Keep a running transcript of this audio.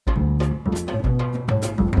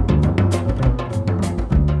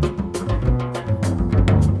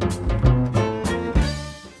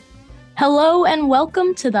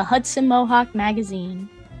welcome to the Hudson Mohawk Magazine,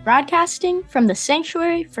 broadcasting from the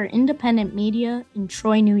Sanctuary for Independent Media in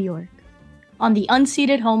Troy, New York, on the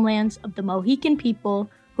unceded homelands of the Mohican people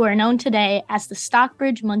who are known today as the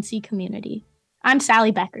Stockbridge-Munsee community. I'm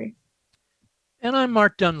Sally Becker. And I'm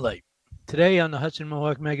Mark Dunlap. Today on the Hudson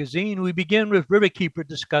Mohawk Magazine, we begin with Riverkeeper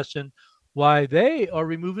discussing why they are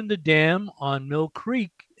removing the dam on Mill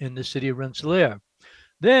Creek in the city of Rensselaer.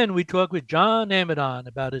 Then we talk with John Amidon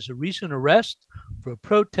about his recent arrest for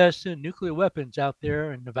protesting nuclear weapons out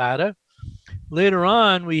there in Nevada. Later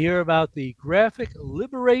on, we hear about the Graphic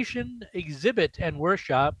Liberation exhibit and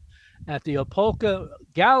workshop at the Apolka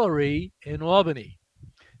Gallery in Albany.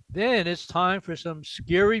 Then it's time for some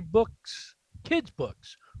scary books, kids'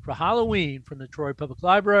 books for Halloween from the Troy Public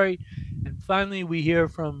Library. And finally, we hear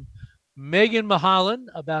from Megan Mahalan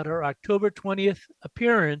about her October 20th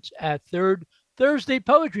appearance at Third Thursday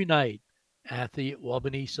Poetry Night at the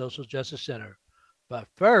Albany Social Justice Center. But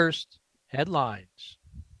first, headlines.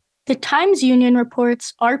 The Times-Union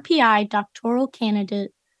reports RPI doctoral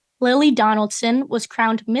candidate Lily Donaldson was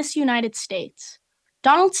crowned Miss United States.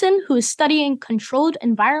 Donaldson, who is studying controlled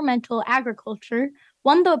environmental agriculture,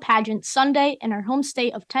 won the pageant Sunday in her home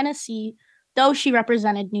state of Tennessee, though she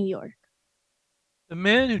represented New York. The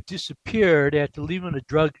man who disappeared after leaving a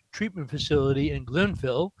drug treatment facility in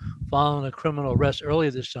Glenville following a criminal arrest earlier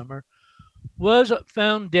this summer was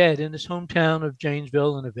found dead in his hometown of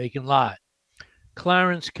Janesville in a vacant lot.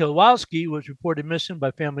 Clarence Kowalski was reported missing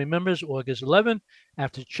by family members August 11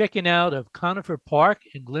 after checking out of Conifer Park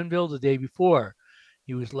in Glenville the day before.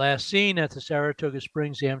 He was last seen at the Saratoga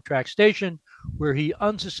Springs Amtrak station, where he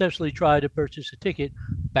unsuccessfully tried to purchase a ticket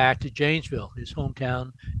back to Janesville, his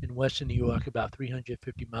hometown in western New York, about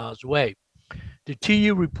 350 miles away. The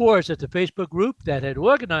TU reports that the Facebook group that had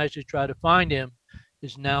organized to try to find him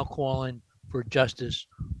is now calling for justice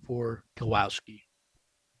for Kowalski.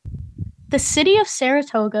 The city of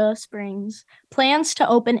Saratoga Springs plans to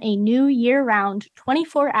open a new year-round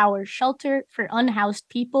 24-hour shelter for unhoused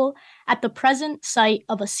people at the present site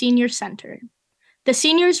of a senior center. The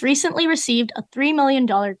seniors recently received a $3 million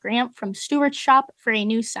grant from Stewart's Shop for a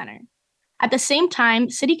new center. At the same time,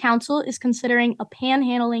 City Council is considering a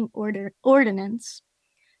panhandling ordinance.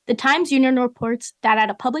 The Times-Union reports that at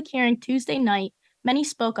a public hearing Tuesday night, many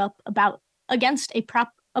spoke up against a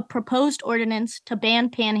proposed ordinance to ban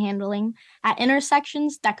panhandling at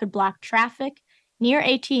intersections that could block traffic, near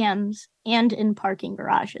ATMs, and in parking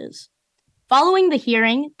garages. Following the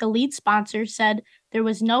hearing, the lead sponsor said there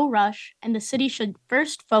was no rush and the city should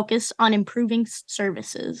first focus on improving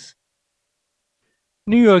services.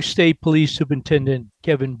 New York State Police Superintendent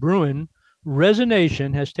Kevin Bruen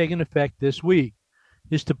resignation has taken effect this week.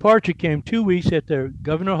 His departure came 2 weeks after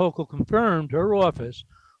Governor Hochul confirmed her office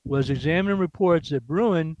was examining reports that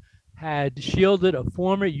Bruen had shielded a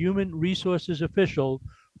former human resources official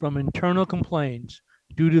from internal complaints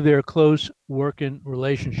due to their close working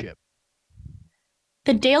relationship.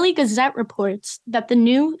 The Daily Gazette reports that the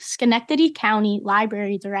new Schenectady County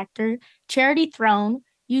Library Director, Charity Throne,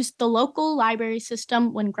 used the local library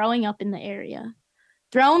system when growing up in the area.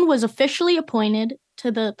 Throne was officially appointed to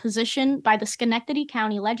the position by the Schenectady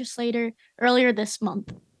County Legislature earlier this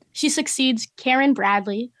month. She succeeds Karen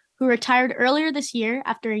Bradley, who retired earlier this year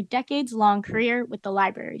after a decades-long career with the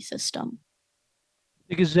library system.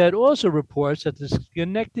 The Gazette also reports that the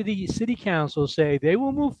Schenectady City Council say they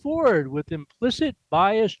will move forward with implicit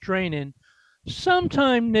bias training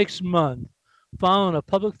sometime next month, following a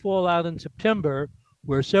public fallout in September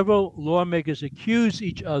where several lawmakers accused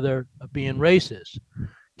each other of being racist.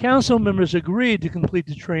 Council members agreed to complete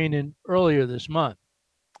the training earlier this month.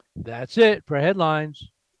 That's it for headlines.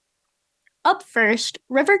 Up first,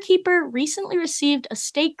 Riverkeeper recently received a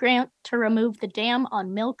state grant to remove the dam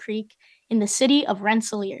on Mill Creek in the city of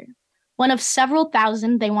Rensselaer, one of several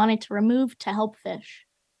thousand they wanted to remove to help fish.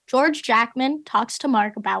 George Jackman talks to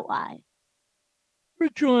Mark about why. We're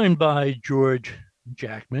joined by George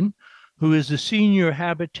Jackman, who is the Senior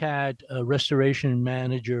Habitat Restoration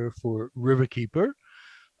Manager for Riverkeeper.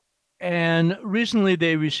 And recently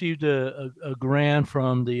they received a grant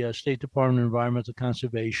from the State Department of Environmental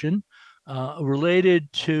Conservation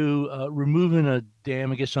related to removing a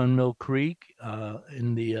dam, I guess, on Mill Creek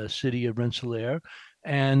in the city of Rensselaer.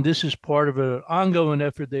 And this is part of an ongoing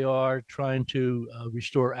effort. They are trying to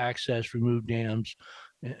restore access, remove dams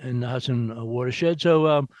in the Hudson watershed.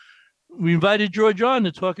 So we invited George on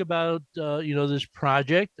to talk about, this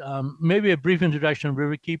project. Maybe a brief introduction of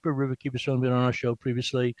Riverkeeper. Riverkeeper's been on our show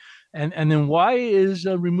previously. And then why is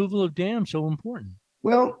removal of dams so important?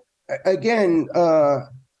 Well, again,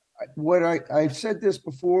 what I've said this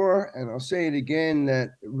before, and I'll say it again, that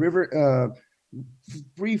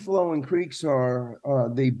free-flowing creeks are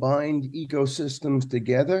they bind ecosystems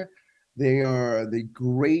together. They are the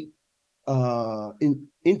great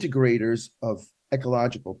integrators of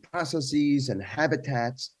ecological processes and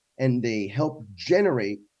habitats, and they help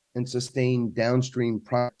generate and sustain downstream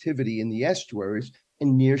productivity in the estuaries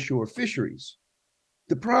and nearshore fisheries.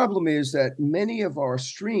 The problem is that many of our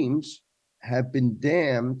streams have been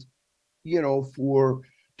dammed, for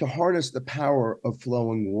to harness the power of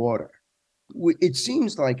flowing water. It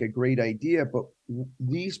seems like a great idea, but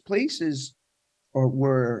these places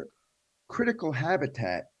were critical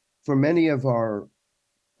habitat for many of our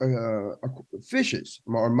fishes,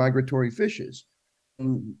 our migratory fishes,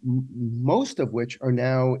 and most of which are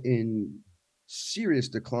now in serious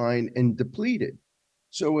decline and depleted.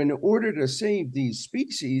 So in order to save these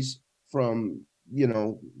species from,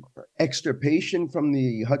 extirpation from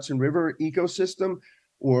the Hudson River ecosystem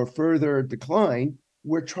or further decline,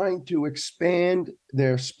 we're trying to expand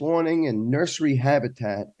their spawning and nursery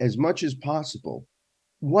habitat as much as possible,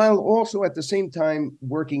 while also at the same time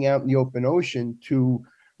working out in the open ocean to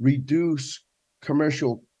reduce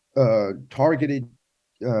commercial targeted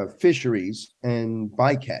fisheries and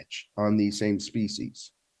bycatch on these same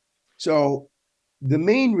species. So the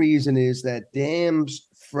main reason is that dams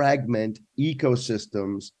fragment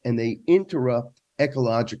ecosystems and they interrupt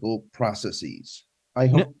ecological processes. I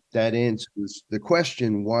hope that answers the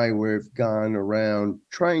question why we've gone around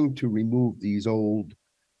trying to remove these old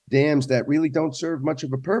dams that really don't serve much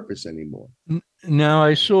of a purpose anymore. Now,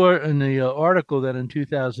 I saw in the article that in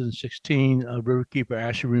 2016, Riverkeeper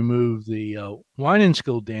actually removed the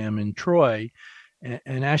Winenskill Dam in Troy,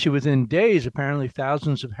 and actually within days, apparently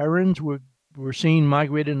thousands of herons were seen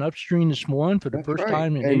migrating upstream to spawn for the That's first right.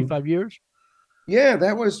 time in And 85 years. yeah,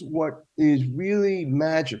 that was what is really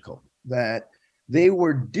magical, that they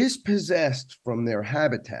were dispossessed from their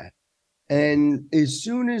habitat. And as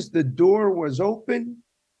soon as the door was open,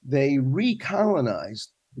 they recolonized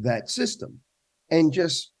that system. And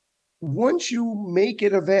just once you make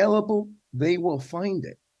it available, they will find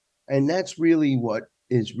it. And that's really what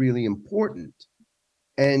is really important.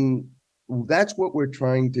 And that's what we're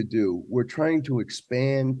trying to do. We're trying to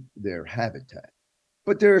expand their habitat.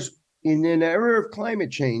 But in an era of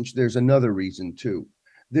climate change, there's another reason too.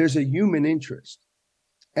 There's a human interest.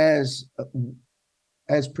 As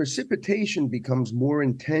precipitation becomes more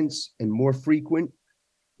intense and more frequent,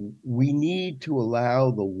 we need to allow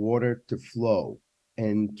the water to flow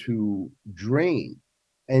and to drain.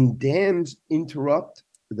 And dams interrupt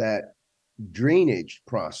that drainage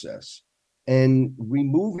process, and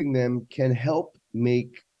removing them can help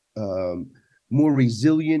make more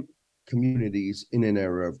resilient communities in an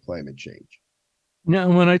era of climate change. Now,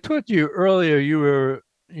 when I talked to you earlier,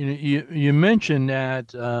 you mentioned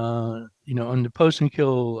that on the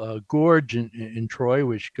Posenkill Gorge in Troy,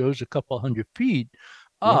 which goes a couple hundred feet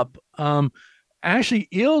up, actually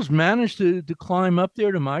eels managed to climb up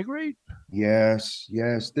there to migrate. Yes,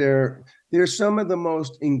 they're some of the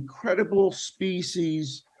most incredible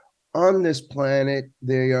species on this planet.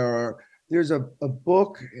 There's a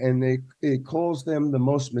book, and it calls them the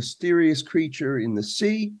most mysterious creature in the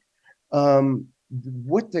sea.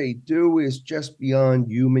 What they do is just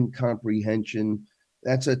beyond human comprehension.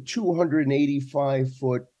 That's a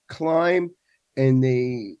 285-foot climb, and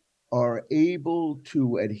they are able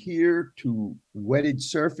to adhere to wetted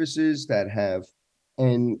surfaces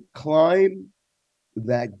and climb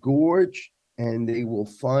that gorge, and they will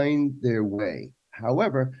find their way.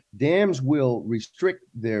 However, dams will restrict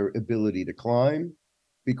their ability to climb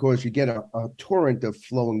because you get a torrent of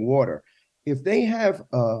flowing water. If they have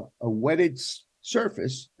a wetted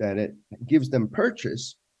surface that it gives them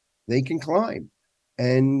purchase, they can climb,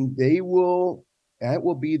 and that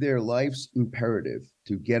will be their life's imperative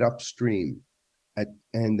to get upstream.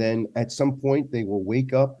 And then at some point they will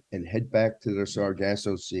wake up and head back to the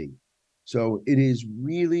Sargasso Sea. So it is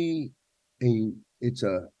really it's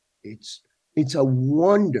a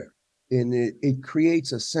wonder, and it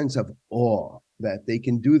creates a sense of awe that they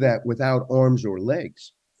can do that without arms or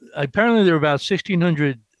legs. Apparently, there are about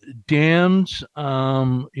 1,600 dams,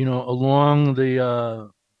 along the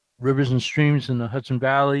rivers and streams in the Hudson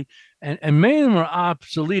Valley, and many of them are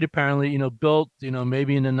obsolete. Apparently, built,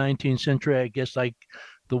 maybe in the 19th century. I guess like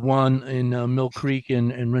the one in Mill Creek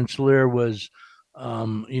and Rensselaer was,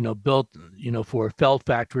 built, for a felt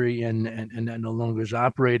factory, and that no longer is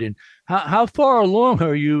operating. How far along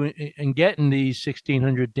are you in getting these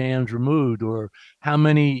 1,600 dams removed, or how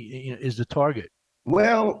many is the target?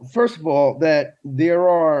 Well, first of all, that there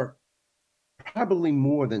are probably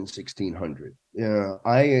more than 1,600.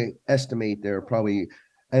 I estimate there are probably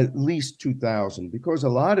at least 2,000, because a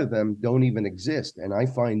lot of them don't even exist. And I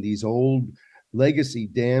find these old legacy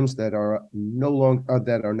dams that are no longer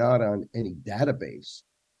that are not on any database.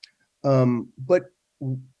 But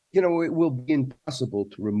it will be impossible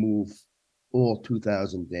to remove all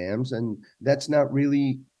 2,000 dams, and that's not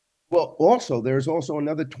really well. Also, there's also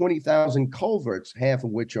another 20,000 culverts, half of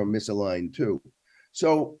which are misaligned too.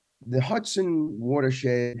 So the Hudson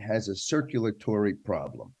watershed has a circulatory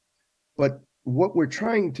problem. But what we're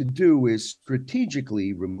trying to do is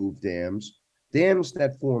strategically remove dams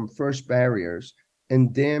that form first barriers,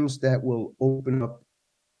 and dams that will open up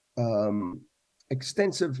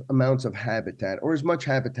extensive amounts of habitat, or as much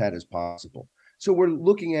habitat as possible. So we're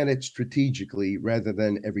looking at it strategically rather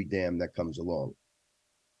than every dam that comes along.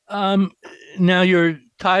 Now, your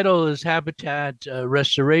title is Habitat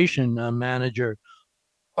Restoration Manager.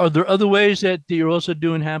 Are there other ways that you're also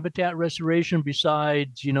doing habitat restoration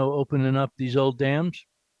besides, opening up these old dams?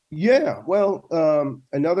 Yeah, well,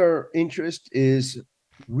 another interest is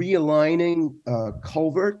realigning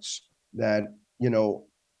culverts that,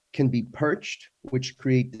 can be perched, which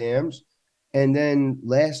create dams. And then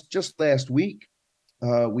just last week,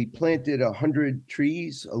 we planted 100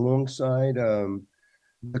 trees alongside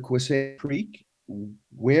the Quasset Creek,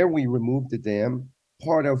 where we removed the dam.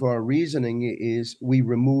 Part of our reasoning is we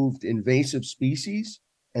removed invasive species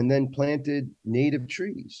and then planted native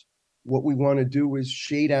trees. What we want to do is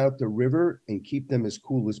shade out the river and keep them as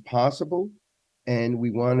cool as possible. And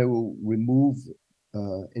we want to remove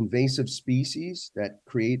invasive species that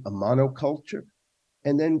create a monoculture,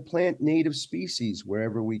 and then plant native species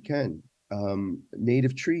wherever we can,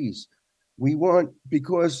 native trees.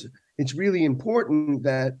 Because it's really important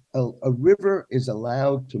that a river is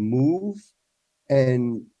allowed to move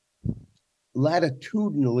and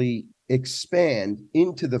latitudinally expand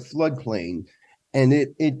into the floodplain, and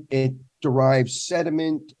it derives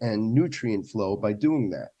sediment and nutrient flow by doing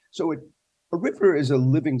that. So a river is a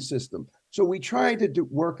living system. So we try to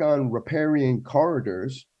work on riparian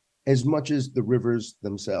corridors as much as the rivers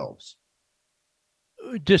themselves.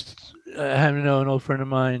 Just I know an old friend of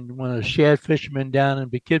mine, one of the shad fishermen down in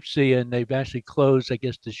Poughkeepsie, and they've actually closed, I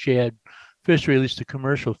guess, the shad fishery, at least the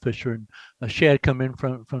commercial fishery, and a shad come in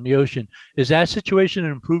from the ocean. Is that situation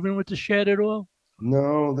improving with the shad at all?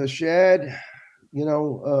 No, the shad,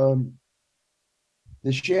 the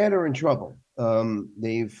shad are in trouble.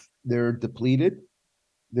 They're depleted.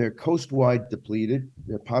 They're coast-wide depleted.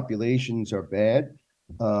 Their populations are bad,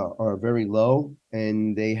 are very low,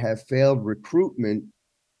 and they have failed recruitment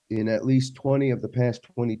in at least 20 of the past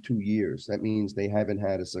 22 years. That means they haven't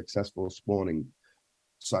had a successful spawning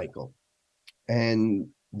cycle. And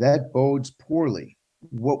that bodes poorly.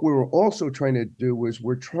 What we're also trying to do is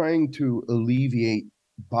we're trying to alleviate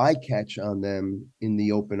bycatch on them in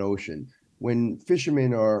the open ocean. When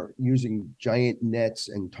fishermen are using giant nets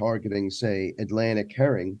and targeting, say, Atlantic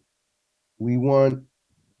herring, we want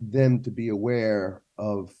them to be aware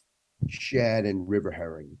of shad and river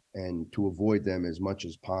herring and to avoid them as much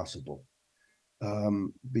as possible,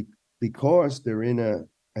 because they're in a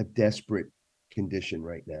desperate condition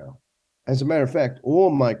right now. As a matter of fact, all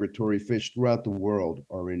migratory fish throughout the world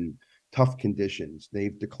are in tough conditions.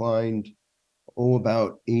 They've declined,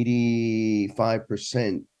 about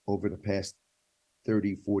 85% over the past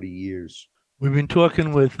 30, 40 years. We've been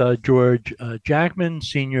talking with George Jackman,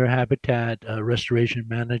 Senior Habitat Restoration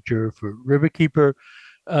Manager for Riverkeeper.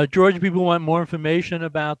 George, if people want more information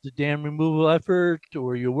about the dam removal effort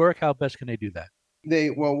or your work, how best can they do that?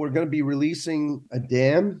 We're going to be releasing a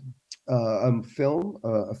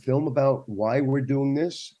film about why we're doing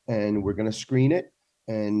this, and we're going to screen it.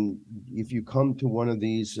 And if you come to one of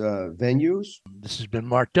these venues. This has been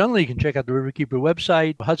Mark Dunley. You can check out the Riverkeeper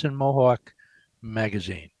website, Hudson Mohawk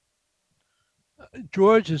Magazine.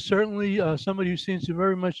 George is certainly somebody who seems to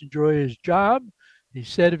very much enjoy his job. He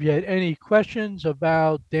said if you had any questions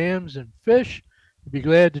about dams and fish, he'd be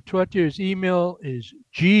glad to talk to you. His email is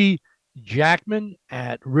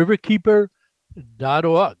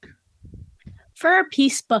gjackman@riverkeeper.org. For our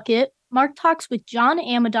Peace Bucket, Mark talks with John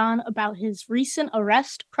Amidon about his recent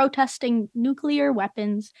arrest protesting nuclear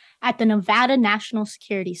weapons at the Nevada National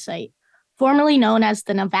Security Site, formerly known as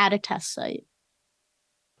the Nevada Test Site.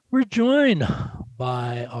 We're joined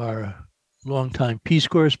by our longtime peace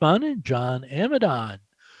correspondent, John Amidon,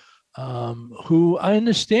 who I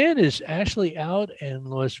understand is actually out in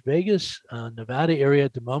Las Vegas, Nevada area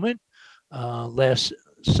at the moment. Last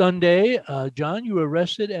Sunday, John, you were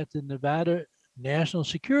arrested at the Nevada National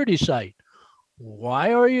Security Site.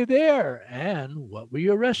 Why are you there, and what were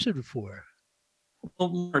you arrested for? Well,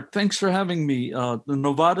 Mark, thanks for having me. The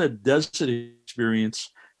Nevada Desert Experience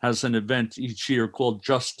has an event each year called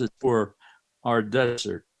Justice for Our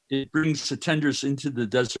Desert. It brings attenders into the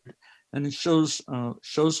desert, and it shows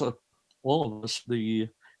all of us the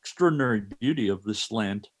extraordinary beauty of this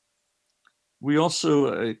land. We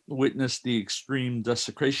also witnessed the extreme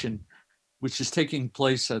desecration which is taking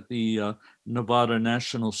place at the Nevada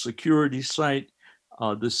National Security Site.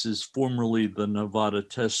 This is formerly the Nevada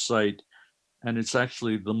Test Site, and it's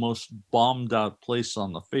actually the most bombed out place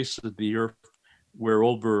on the face of the earth, where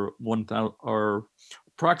over 1,000 or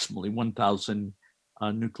approximately 1,000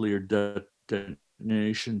 nuclear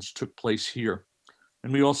detonations took place here.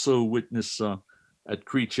 And we also witnessed at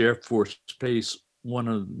Creech Air Force Base, one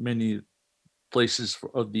of many places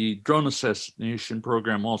of the drone assassination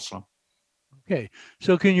program also. Okay,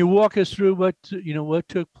 so can you walk us through what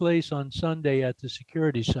took place on Sunday at the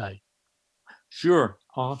security site? Sure.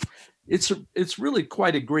 It's really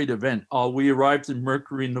quite a great event. We arrived in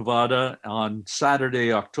Mercury, Nevada on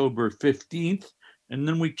Saturday, October 15th, and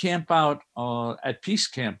then we camp out at Peace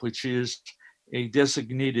Camp, which is a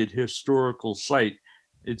designated historical site.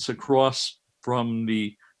 It's across from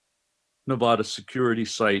the Nevada security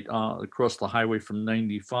site, across the highway from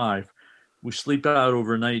 95. We sleep out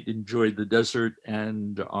overnight, enjoyed the desert,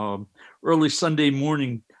 and early Sunday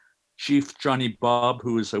morning, Chief Johnny Bob,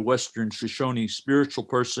 who is a Western Shoshone spiritual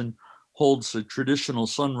person, holds a traditional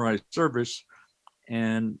sunrise service,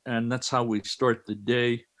 and that's how we start the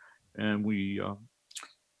day. And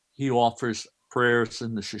he offers prayers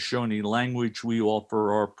in the Shoshone language. We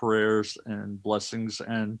offer our prayers and blessings,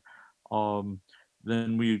 and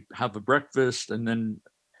then we have a breakfast, and then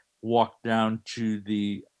walk down to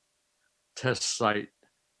the test site.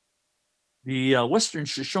 The Western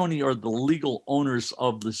Shoshone are the legal owners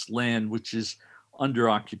of this land, which is under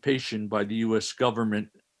occupation by the U.S. government.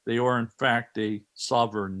 They are, in fact, a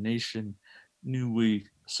sovereign nation, Niue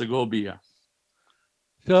Segovia.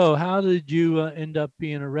 So how did you end up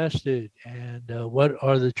being arrested, and what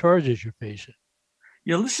are the charges you're facing?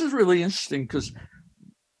 This is really interesting because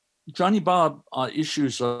Johnny Bob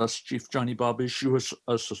Chief Johnny Bob issues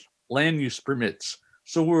us land use permits.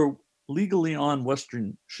 So we're legally on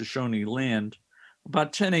Western Shoshone land.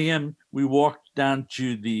 About 10 a.m., we walked down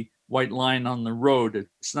to the white line on the road.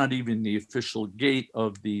 It's not even the official gate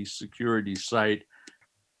of the security site.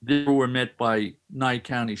 There we're met by Nye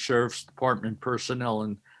County Sheriff's Department personnel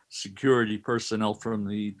and security personnel from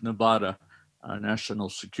the Nevada National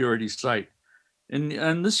Security Site.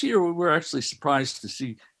 And this year, we were actually surprised to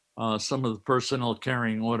see some of the personnel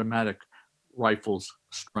carrying automatic rifles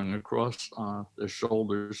strung across their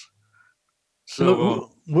shoulders.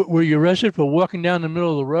 So, were you arrested for walking down the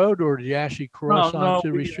middle of the road, or did you actually cross onto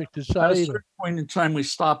the restricted site? At a certain point in time, we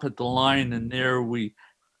stop at the line, and there we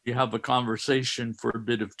have a conversation for a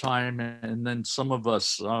bit of time, and then some of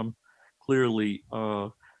us clearly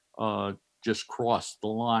just cross the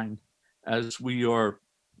line, as we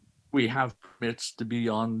have permits to be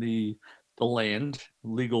on the land,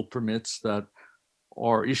 legal permits that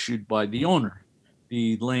are issued by the owner.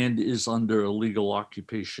 The land is under illegal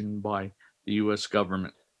occupation by the U.S.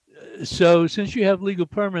 government. So since you have legal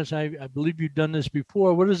permits, I believe you've done this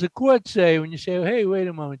before. What does the court say when you say, oh, hey, wait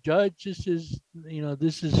a moment, Judge, this is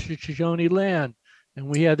Shoshone land and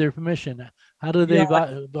we have their permission? How do they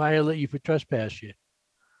violate you for trespass you?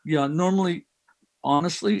 Yeah, normally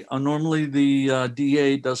the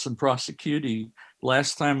DA doesn't prosecute.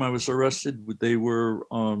 Last time I was arrested, they were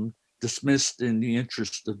dismissed in the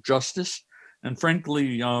interest of justice. And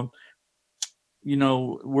frankly,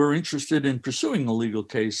 we're interested in pursuing a legal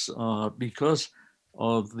case because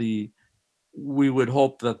of we would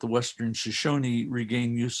hope that the Western Shoshone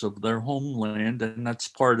regain use of their homeland, and that's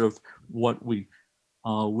part of what we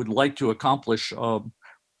would like to accomplish.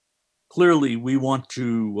 Clearly, we want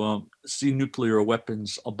to see nuclear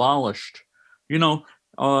weapons abolished.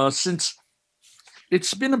 Since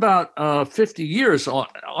it's been about 50 years,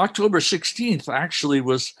 October 16th actually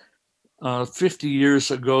was 50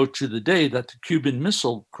 years ago to the day that the Cuban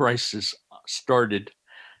Missile Crisis started.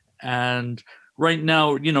 And right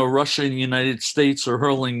now, Russia and the United States are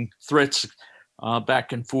hurling threats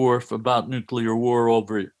back and forth about nuclear war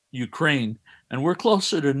over Ukraine. And we're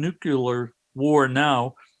closer to nuclear war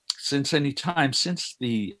now since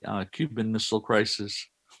the Cuban Missile Crisis.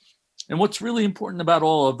 And what's really important about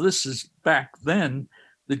all of this is back then,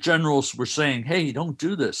 the generals were saying, hey, don't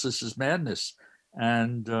do this. This is madness.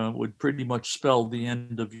 And would pretty much spell the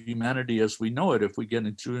end of humanity as we know it if we get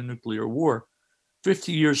into a nuclear war.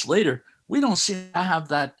 50 years later, we don't seem to have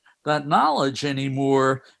that knowledge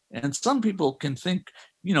anymore. And some people can think,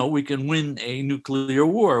 we can win a nuclear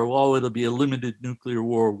war. Well, it'll be a limited nuclear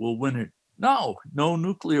war. We'll win it. No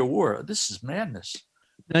nuclear war. This is madness.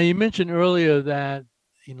 Now, you mentioned earlier that,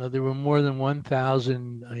 there were more than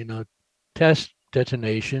 1,000, test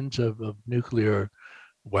detonations of nuclear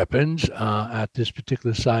weapons at this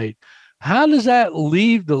particular site. How does that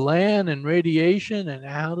leave the land and radiation, and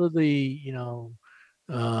how do the,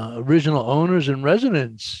 original owners and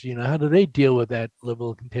residents, how do they deal with that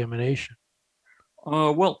level of contamination?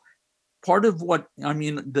 Well, part of what I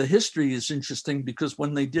mean, the history is interesting because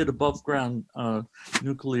when they did above ground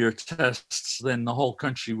nuclear tests, then the whole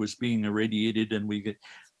country was being irradiated, and we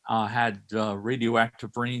had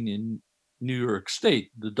radioactive rain in New York State.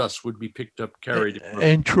 The dust would be picked up, carried.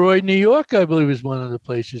 And Troy, New York, I believe, is one of the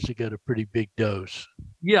places that got a pretty big dose.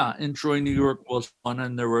 Yeah, in Troy, New York was one,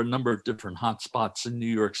 and there were a number of different hot spots in New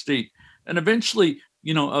York State. And eventually,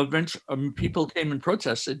 people came and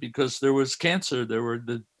protested because there was cancer. There were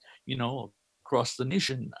across the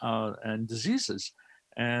nation and diseases.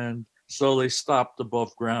 And so they stopped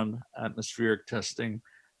above ground atmospheric testing.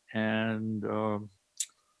 And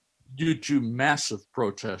due to massive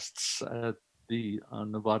protests at the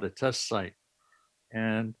Nevada test site.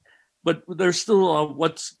 But there's still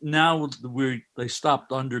what's now they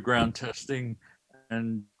stopped underground testing,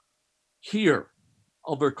 and here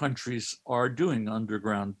other countries are doing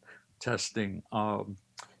underground testing.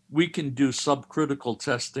 We can do subcritical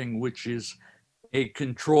testing, which is a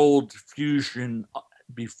controlled fusion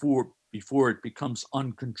before it becomes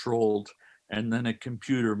uncontrolled, and then a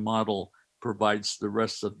computer model provides the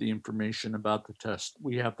rest of the information about the test.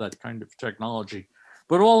 We have that kind of technology.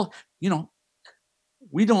 But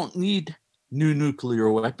we don't need new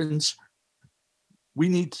nuclear weapons. We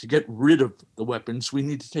need to get rid of the weapons. We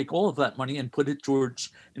need to take all of that money and put it towards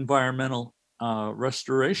environmental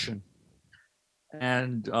restoration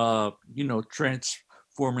and,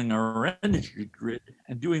 transforming our energy grid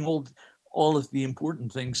and doing all of the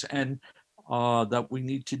important things and that we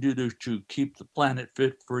need to do to keep the planet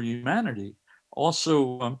fit for humanity.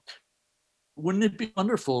 Also, wouldn't it be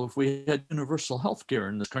wonderful if we had universal health care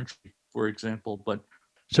in this country, for example? But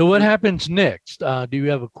so what happens next? Do you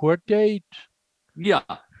have a court date? Yeah,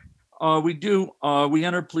 we do. We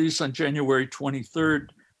enter pleas on January 23rd,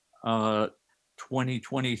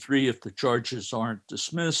 2023, if the charges aren't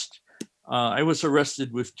dismissed. I was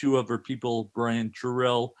arrested with two other people, Brian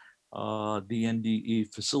Terrell, the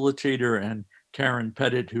NDE facilitator, and Karen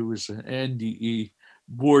Pettit, who was an NDE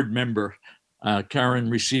board member. Karen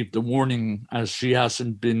received a warning as she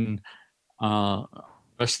hasn't been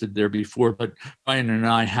arrested there before, but Brian and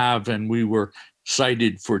I have, and we were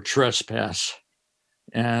cited for trespass.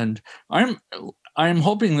 And I'm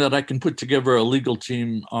hoping that I can put together a legal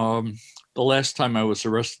team. The last time I was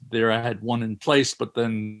arrested there, I had one in place, but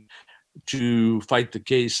then to fight the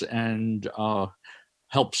case and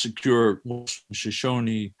help secure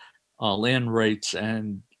Shoshone land rights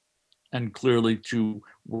and clearly to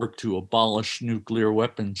work to abolish nuclear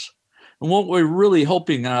weapons. And what we're really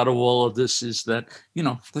hoping out of all of this is that,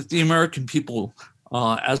 that the American people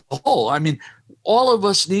as a whole, I mean, all of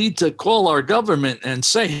us need to call our government and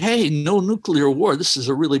say, hey, no nuclear war. This is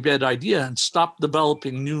a really bad idea, and stop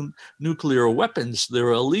developing new nuclear weapons.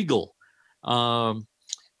 They're illegal.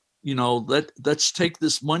 Let's take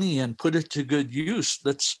this money and put it to good use.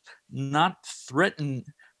 Let's not threaten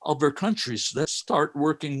other countries. Let's start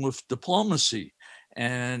working with diplomacy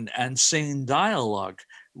and sane dialogue.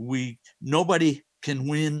 Nobody can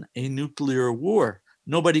win a nuclear war.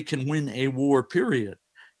 Nobody can win a war, period.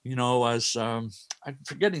 As I'm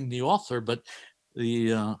forgetting the author, but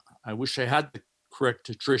I wish I had the correct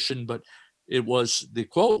attrition, but the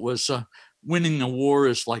quote was, winning a war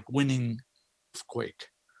is like winning an earthquake.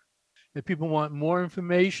 If people want more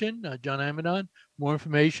information, John Amidon, more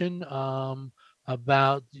information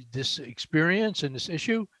about this experience and this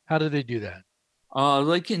issue, how do they do that?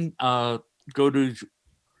 They can go to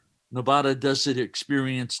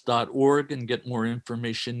NevadaDesertExperience.org and get more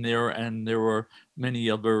information there. And there are many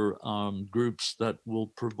other groups that will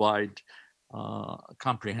provide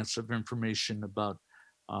comprehensive information about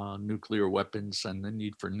nuclear weapons and the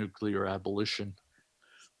need for nuclear abolition.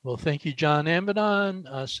 Well, thank you, John Amidon.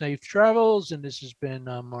 Safe travels. And this has been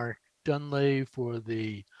Mark Dunlea for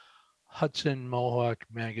the Hudson Mohawk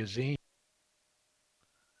Magazine.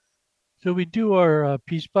 So we do our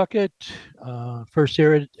Peace Bucket, first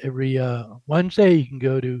aired every Wednesday. You can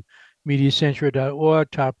go to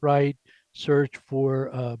mediacentra.org, top right, search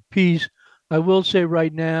for peace. I will say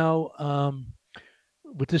right now,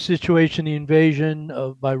 with the situation, the invasion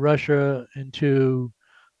by Russia into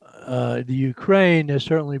the Ukraine has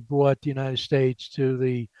certainly brought the United States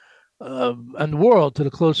to and the world to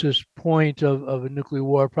the closest point of a nuclear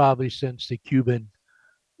war probably since the Cuban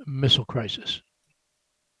Missile Crisis.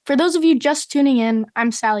 For those of you just tuning in,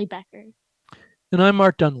 I'm Sally Becker. And I'm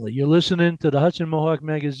Mark Dunley. You're listening to the Hudson Mohawk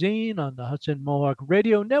Magazine on the Hudson Mohawk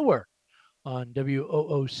Radio Network on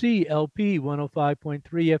WOOC LP 105.3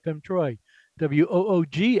 FM Troy,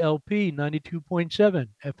 WOOG LP 92.7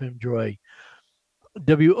 FM Troy,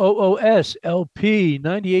 WOOS LP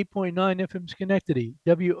 98.9 FM Schenectady,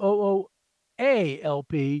 WOOA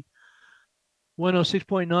LP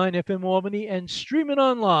 106.9 FM Albany, and streaming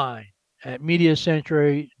online at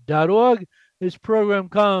mediasanctuary.org. This program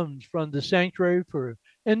comes from the Sanctuary for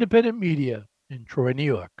Independent Media in Troy, New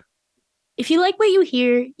York. If you like what you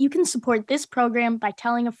hear, you can support this program by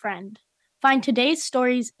telling a friend. Find today's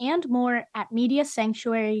stories and more at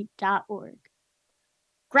mediasanctuary.org.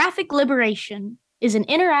 Graphic Liberation is an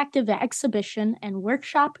interactive exhibition and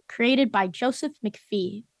workshop created by Josh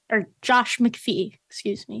McPhee,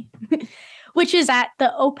 which is at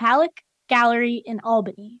the Opalic Gallery in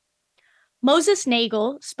Albany. Moses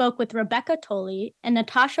Nagel spoke with Rebecca Tolley and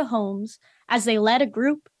Natasha Holmes as they led a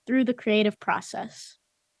group through the creative process.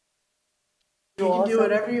 You can do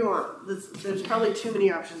whatever you want. There's probably too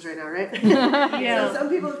many options right now, right? Yeah. So some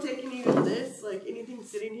people have taken even this, like anything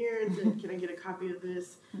sitting here, and said, can I get a copy of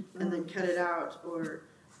this, and then cut it out. Or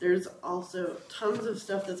there's also tons of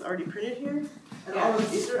stuff that's already printed here, and all of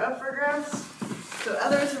these are up for grabs. So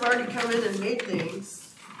others have already come in and made things.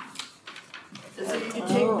 And so you can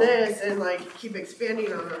take this and like keep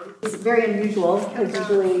expanding on them. It's very unusual because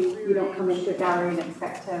usually you don't come into a gallery and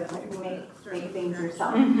expect to make things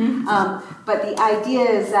yourself. But the idea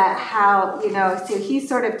is that so he's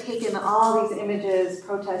sort of taken all these images,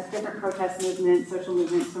 different protest movements, social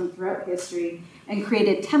movements from throughout history, and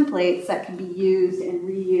created templates that can be used and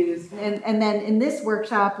reused. And then in this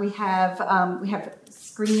workshop we have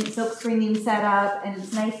silk screening set up, and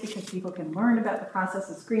it's nice because people can learn about the process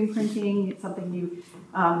of screen printing. It's something you,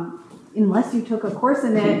 unless you took a course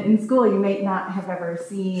in it in school, you may not have ever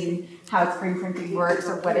seen how screen printing works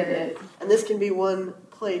or what it is. And this can be one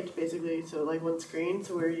plate, basically, so like one screen,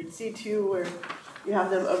 so where you'd see two where you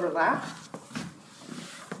have them overlap.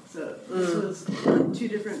 So this was two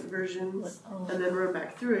different versions, and then run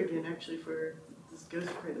back through again, actually, for this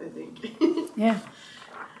ghost print, I think. Yeah.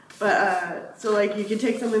 But, so like you can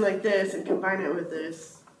take something like this and combine it with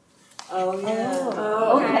this.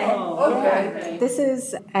 Okay. This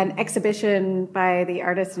is an exhibition by the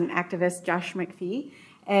artist and activist Josh McPhee,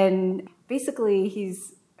 and basically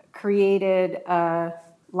he's created a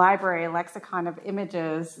library, a lexicon of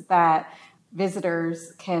images that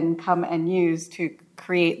visitors can come and use to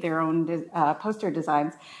create their own poster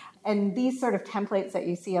designs. And these sort of templates that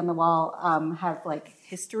you see on the wall have like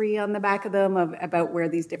history on the back of them about where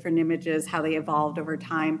these different images, how they evolved over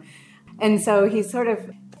time. And so he's sort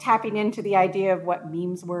of tapping into the idea of what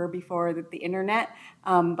memes were before the internet,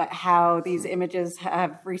 but how these images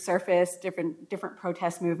have resurfaced different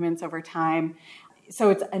protest movements over time.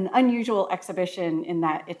 So it's an unusual exhibition in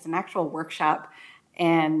that it's an actual workshop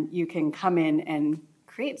and you can come in and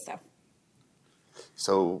create stuff.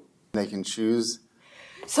 So they can choose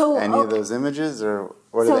any of those images, or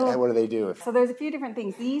what do they do? So there's a few different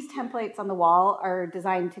things. These templates on the wall are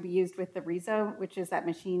designed to be used with the Riso, which is that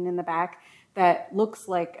machine in the back that looks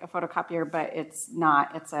like a photocopier, but it's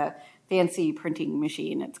not. It's a fancy printing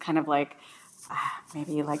machine. It's kind of like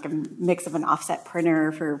maybe like a mix of an offset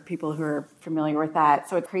printer for people who are familiar with that.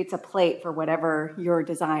 So it creates a plate for whatever your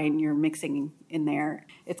design you're mixing in there.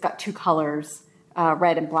 It's got two colors,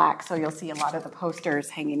 red and black, so you'll see a lot of the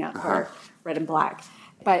posters hanging up are red and black.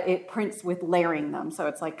 But it prints with layering them, so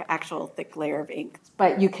it's like an actual thick layer of ink.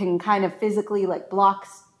 But you can kind of physically like block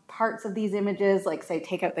parts of these images, like say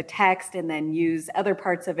take out the text and then use other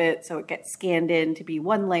parts of it so it gets scanned in to be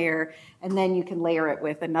one layer, and then you can layer it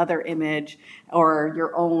with another image or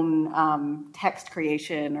your own text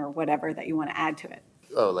creation or whatever that you want to add to it.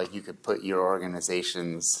 Oh, like you could put your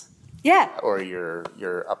organizations or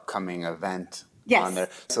your upcoming event on there.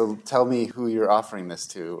 So tell me who you're offering this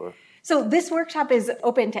to. So this workshop is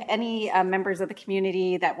open to any members of the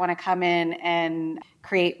community that want to come in and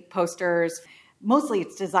create posters. Mostly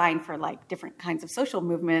it's designed for like different kinds of social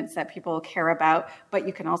movements that people care about, but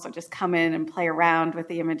you can also just come in and play around with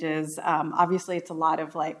the images. Obviously it's a lot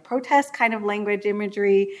of like protest kind of language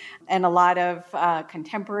imagery and a lot of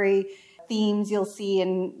contemporary themes you'll see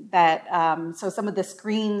in that. So some of the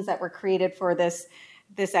screens that were created for this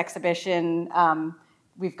exhibition,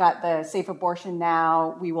 we've got the Safe Abortion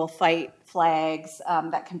Now, We Will Fight flags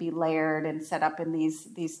that can be layered and set up in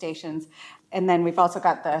these stations. And then we've also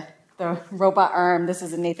got the robot arm. This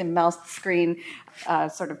is a Nathan Mell screen,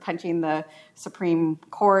 sort of punching the Supreme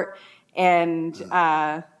Court. And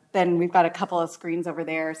then we've got a couple of screens over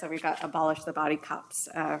there. So we've got Abolish the Body Cops,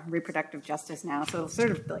 reproductive justice now. So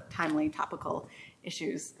sort of like timely, topical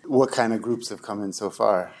issues. What kind of groups have come in so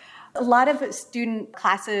far? A lot of student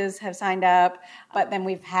classes have signed up, but then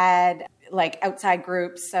we've had like outside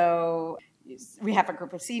groups. So we have a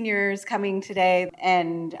group of seniors coming today,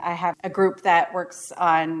 and I have a group that works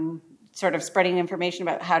on sort of spreading information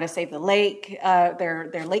about how to save the lake,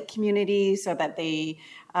 their lake community, so that they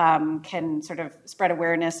can sort of spread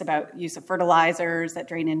awareness about use of fertilizers that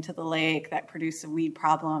drain into the lake, that produce a weed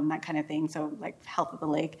problem, that kind of thing. So like health of the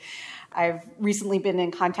lake. I've recently been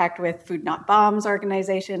in contact with Food Not Bombs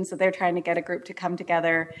organization, so they're trying to get a group to come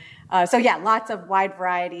together. So yeah, lots of wide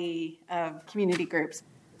variety of community groups.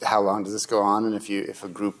 How long does this go on? And if a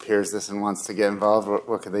group hears this and wants to get involved,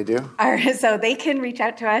 what could they do? So they can reach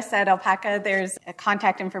out to us at Alpaca. There's a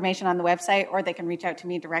contact information on the website, or they can reach out to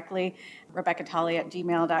me directly,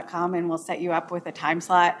 RebeccaTolley@gmail.com, and we'll set you up with a time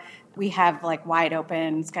slot. We have like wide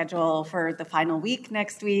open schedule for the final week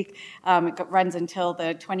next week. It runs until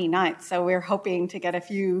the 29th. So we're hoping to get a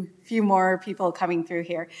few more people coming through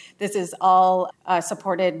here. This is all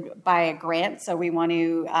supported by a grant. So we want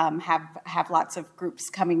to have lots of groups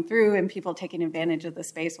coming through and people taking advantage of the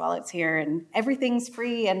space while it's here. And everything's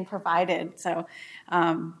free and provided. So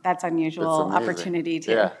that's unusual opportunity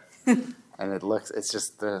too. Yeah. And it's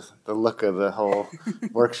just the look of the whole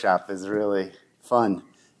workshop is really fun.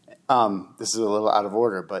 This is a little out of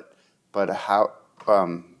order, but how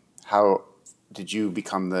did you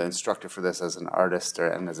become the instructor for this as an artist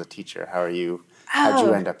and as a teacher? How'd you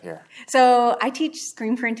end up here? So I teach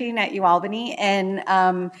screen printing at UAlbany,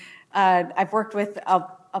 and I've worked with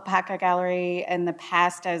Alpaca Gallery in the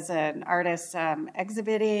past as an artist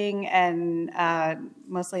exhibiting, and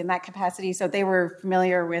mostly in that capacity. So they were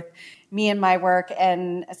familiar with me and my work.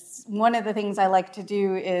 And one of the things I like to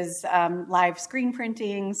do is live screen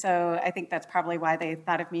printing. So I think that's probably why they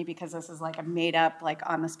thought of me, because this is like a made up, like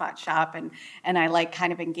on the spot shop. And I like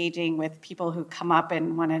kind of engaging with people who come up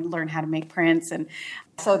and want to learn how to make prints. And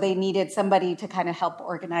so they needed somebody to kind of help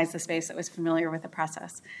organize the space that was familiar with the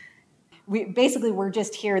process. We're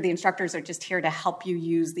just here, the instructors are just here to help you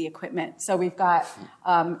use the equipment. So we've got,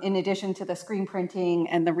 in addition to the screen printing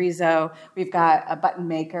and the Riso, we've got a button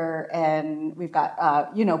maker, and we've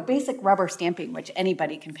got, basic rubber stamping, which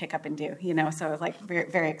anybody can pick up and do, so like very,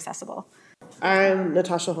 very accessible. I'm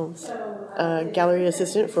Natasha Holmes, gallery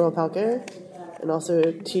assistant for Alpaca, and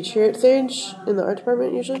also teach here at Sage in the art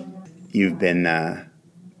department usually. You've been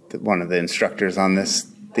one of the instructors on this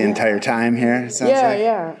the entire time here, it sounds like?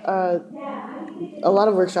 Yeah. A lot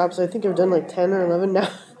of workshops. I think I've done like 10 or 11 now.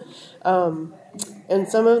 And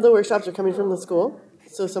some of the workshops are coming from the school.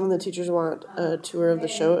 So some of the teachers want a tour of the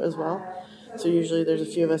show as well. So usually there's a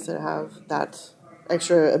few of us that have that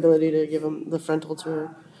extra ability to give them the frontal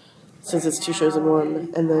tour, since it's 2 shows in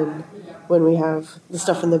one. And then when we have the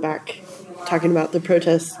stuff in the back talking about the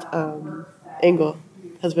protest angle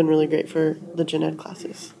has been really great for the gen ed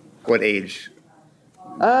classes. What age?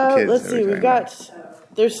 Let's see,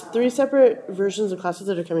 there's 3 separate versions of classes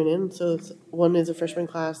that are coming in. So one is a freshman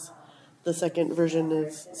class. The second version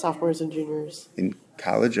is sophomores and juniors. In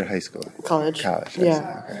college or high school? College.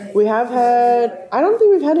 Yeah. Okay. We have had, I don't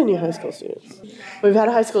think we've had any high school students. We've had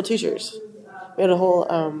high school teachers. We had a whole,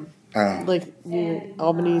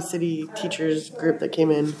 Albany City teachers group that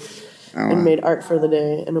came in and made art for the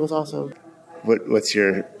day, and it was awesome. What's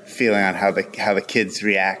your feeling on how the kids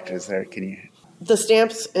react? The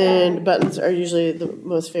stamps and buttons are usually the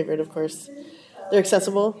most favorite, of course. They're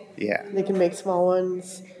accessible. Yeah. They can make small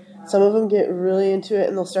ones. Some of them get really into it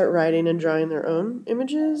and they'll start writing and drawing their own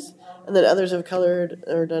images. And then others have colored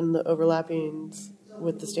or done the overlappings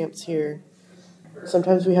with the stamps here.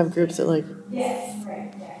 Sometimes we have groups that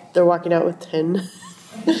they're walking out with 10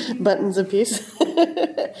 buttons a piece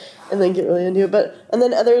and then get really into it. And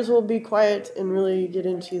then others will be quiet and really get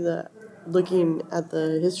into the looking at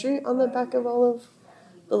the history on the back of all of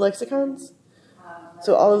the lexicons.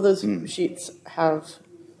 So all of those sheets have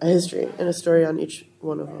a history and a story on each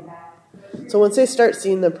one of them. So once they start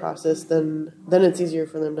seeing the process, then it's easier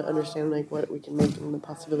for them to understand what we can make and the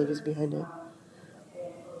possibilities behind it.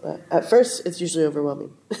 But at first, it's usually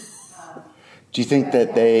overwhelming. Do you think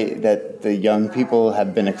that the young people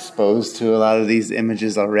have been exposed to a lot of these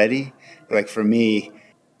images already? Like for me,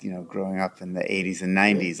 growing up in the 80s and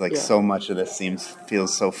 90s, so much of this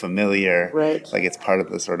feels so familiar. Right. Like it's part of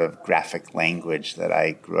the sort of graphic language that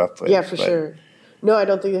I grew up with. Yeah, for sure. No, I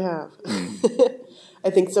don't think they have. I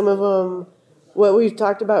think some of them, what we've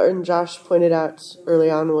talked about and Josh pointed out early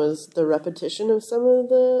on, was the repetition of some of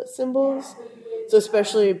the symbols. So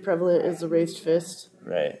especially prevalent is the raised fist.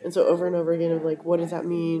 Right. And so over and over again of like, what does that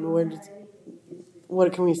mean?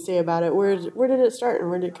 What can we say about it? Where did it start and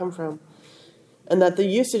where did it come from? And that the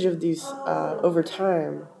usage of these over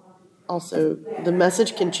time, also the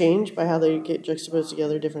message can change by how they get juxtaposed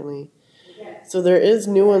together differently. So there is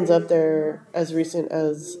new ones up there as recent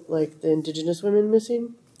as like the Indigenous women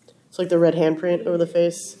missing. It's like the red handprint over the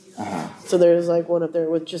face. So there's like one up there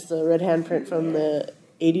with just the red handprint from the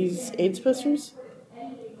 80s AIDS posters.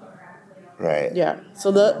 Right. Yeah.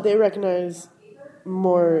 So they recognize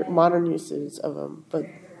more modern uses of them, but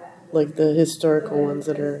like the historical ones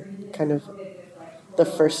that are kind of the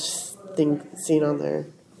first thing seen on there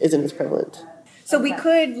isn't as prevalent. So we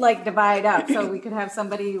could like divide up. So we could have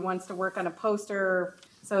somebody who wants to work on a poster.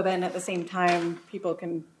 So then at the same time, people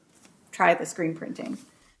can try the screen printing.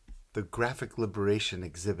 The Graphic Liberation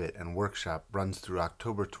exhibit and workshop runs through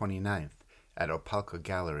October 29th at Opalka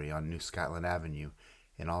Gallery on New Scotland Avenue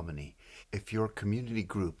in Albany. If your community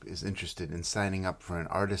group is interested in signing up for an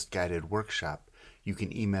artist-guided workshop, you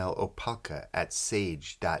can email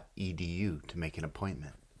opalka@sage.edu to make an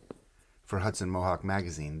appointment. For Hudson Mohawk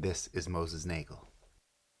Magazine, this is Moses Nagel.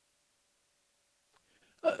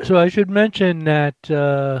 So I should mention that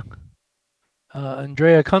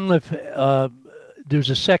Andrea Cunliffe, there's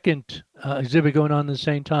a second exhibit going on at the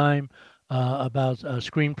same time about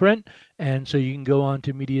screen print, and so you can go on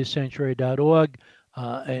to mediasanctuary.org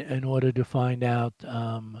in order to find out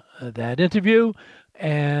that interview.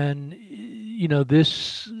 And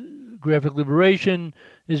this Graphic Liberation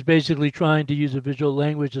is basically trying to use a visual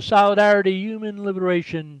language of solidarity, human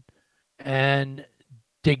liberation, and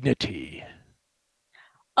dignity.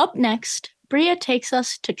 Up next, Bria takes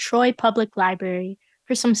us to Troy Public Library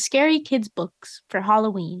for some scary kids' books for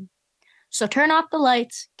Halloween. So turn off the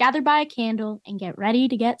lights, gather by a candle, and get ready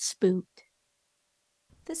to get spooked.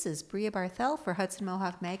 This is Bria Barthel for Hudson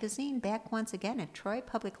Mohawk Magazine, back once again at Troy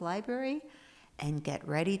Public Library. And get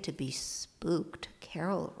ready to be spooked.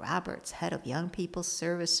 Carol Roberts, head of Young People's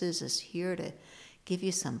Services, is here to give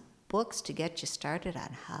you some books to get you started on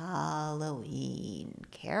Halloween.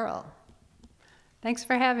 Carol. Thanks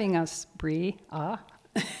for having us, Bree.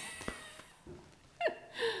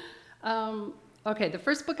 Okay, the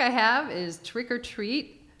first book I have is Trick or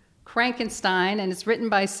Treat, Frankenstein, and it's written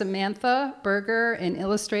by Samantha Berger and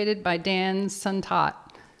illustrated by Dan Suntot.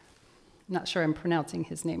 I'm not sure I'm pronouncing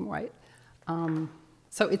his name right.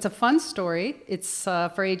 So it's a fun story. It's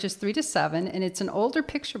for ages 3 to 7, and it's an older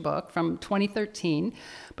picture book from 2013,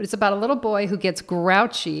 but it's about a little boy who gets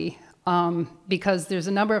grouchy because there's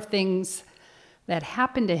a number of things that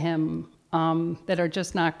happen to him that are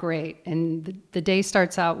just not great. And the day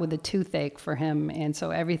starts out with a toothache for him, and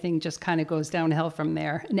so everything just kind of goes downhill from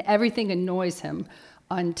there. And everything annoys him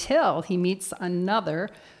until he meets another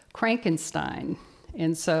Frankenstein.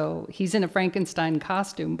 And so he's in a Frankenstein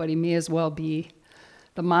costume, but he may as well be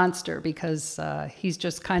the monster because he's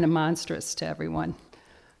just kind of monstrous to everyone.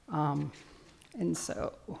 And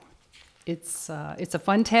so it's a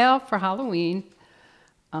fun tale for Halloween.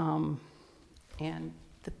 And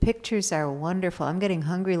the pictures are wonderful. I'm getting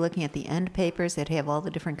hungry looking at the end papers that have all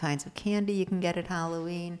the different kinds of candy you can get at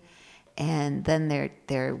Halloween. And then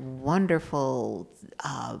they're wonderful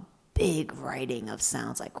big writing of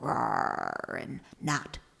sounds like roar and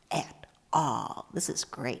not at all. This is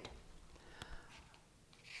great.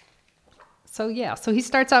 So he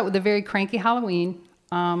starts out with a very cranky Halloween,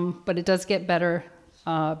 but it does get better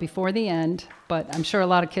before the end. But I'm sure a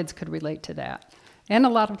lot of kids could relate to that, and a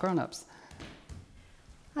lot of grown-ups.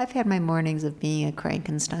 I've had my mornings of being a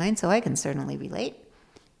Frankenstein, so I can certainly relate.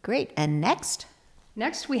 Great. And next?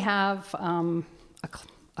 Next we have a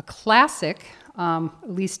classic, at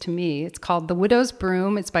least to me. It's called The Widow's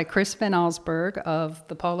Broom. It's by Chris Van Allsburg of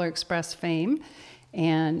the Polar Express fame.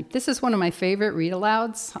 And this is one of my favorite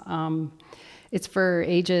read-alouds. It's for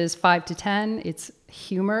ages 5 to 10. It's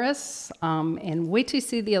humorous. And wait till you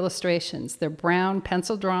see the illustrations. They're brown,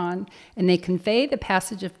 pencil-drawn, and they convey the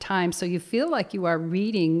passage of time. So you feel like you are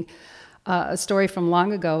reading a story from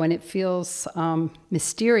long ago, and it feels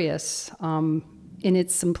mysterious in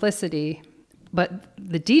its simplicity. But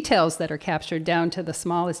the details that are captured down to the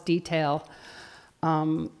smallest detail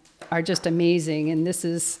are just amazing. And this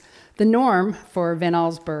is the norm for Van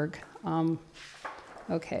Allsburg.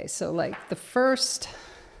 Okay, so like the first,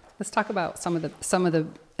 let's talk about some of the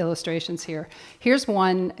illustrations here. Here's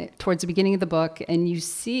one towards the beginning of the book, and you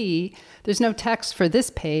see, there's no text for this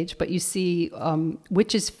page, but you see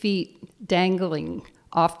witches' feet dangling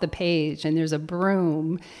off the page, and there's a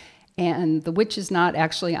broom, and the witch is not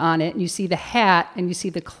actually on it, and you see the hat, and you see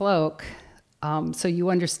the cloak, so you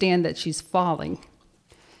understand that she's falling.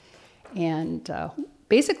 And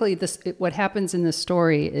basically, what happens in this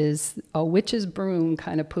story is a witch's broom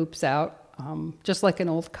kind of poops out, just like an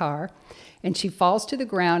old car, and she falls to the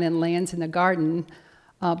ground and lands in a garden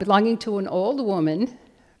belonging to an old woman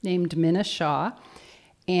named Minna Shaw.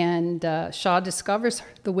 And Shaw discovers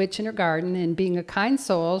the witch in her garden, and being a kind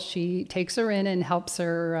soul, she takes her in and helps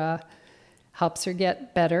her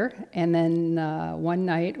get better. And then one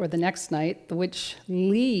night or the next night, the witch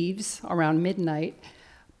leaves around midnight.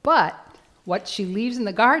 But what she leaves in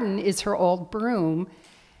the garden is her old broom.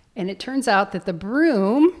 And it turns out that the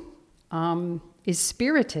broom is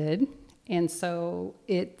spirited. And so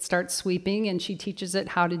it starts sweeping, and she teaches it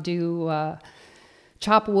how to do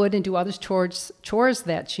chop wood and do other chores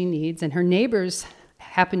that she needs. And her neighbors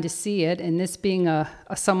happen to see it. And this being a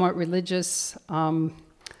somewhat religious,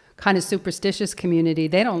 kind of superstitious community,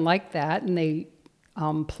 they don't like that. And they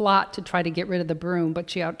plot to try to get rid of the broom, but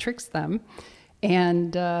she out-tricks them.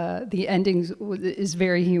 And the ending is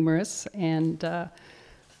very humorous. And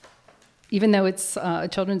even though it's a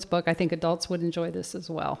children's book, I think adults would enjoy this as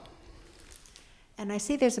well. And I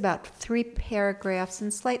see there's about 3 paragraphs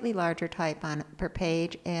in slightly larger type on per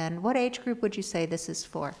page. And what age group would you say this is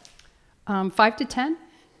for? 5 to 10.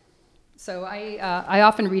 So I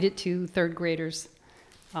often read it to third graders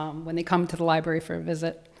when they come to the library for a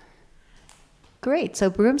visit. Great.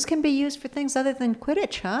 So brooms can be used for things other than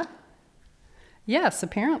Quidditch, huh? Yes,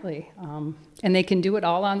 apparently. And they can do it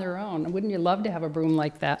all on their own. Wouldn't you love to have a broom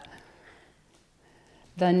like that?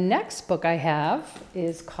 The next book I have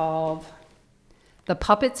is called The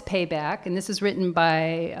Puppet's Payback, and this is written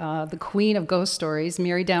by the queen of ghost stories,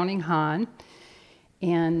 Mary Downing Hahn.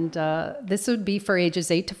 And this would be for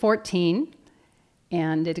ages 8 to 14.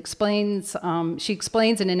 And it explains, she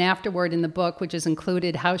explains in an afterword in the book, which is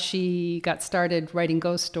included, how she got started writing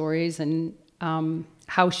ghost stories and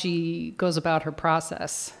how she goes about her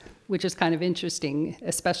process, which is kind of interesting,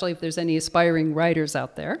 especially if there's any aspiring writers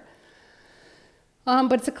out there.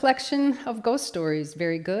 But it's a collection of ghost stories,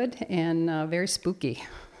 very good and very spooky,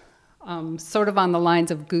 sort of on the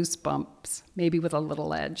lines of Goosebumps, maybe with a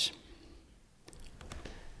little edge.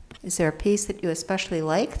 Is there a piece that you especially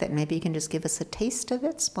like that maybe you can just give us a taste of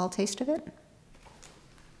it, small taste of it?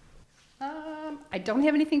 I don't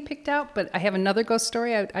have anything picked out, but I have another ghost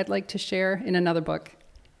story I'd like to share in another book.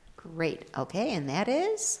 Great. Okay, and that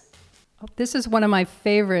is? This is one of my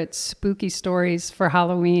favorite spooky stories for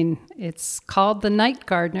Halloween. It's called The Night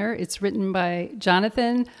Gardener. It's written by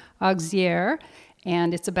Jonathan Auxier,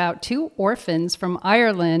 and it's about 2 orphans from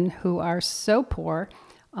Ireland who are so poor.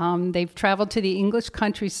 They've traveled to the English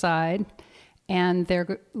countryside, and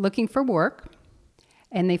they're looking for work.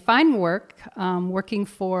 And they find work working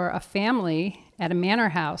for a family at a manor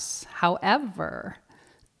house. However,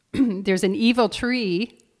 there's an evil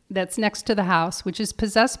tree that's next to the house, which is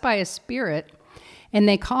possessed by a spirit, and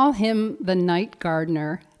they call him the Night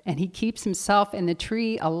Gardener, and he keeps himself and the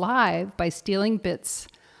tree alive by stealing bits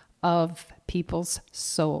of people's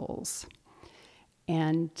souls.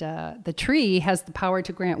 And the tree has the power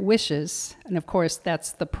to grant wishes, and of course,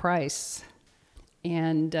 that's the price.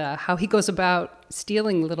 And how he goes about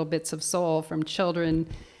stealing little bits of soul from children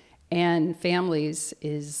and families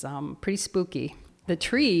is pretty spooky. The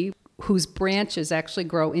tree, whose branches actually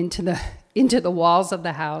grow into the walls of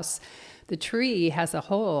the house, the tree has a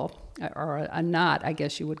hole, or a knot, I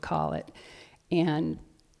guess you would call it. And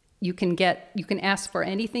you can ask for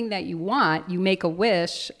anything that you want. You make a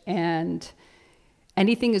wish, and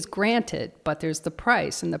anything is granted, but there's the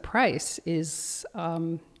price, and the price is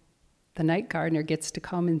the Night Gardener gets to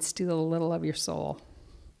come and steal a little of your soul,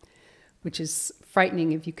 which is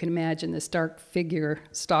frightening if you can imagine this dark figure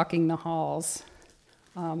stalking the halls.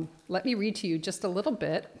 Let me read to you just a little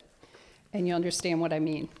bit, and you'll understand what I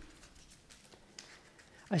mean.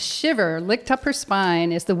 A shiver licked up her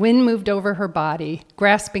spine as the wind moved over her body,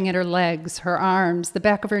 grasping at her legs, her arms, the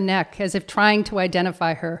back of her neck, as if trying to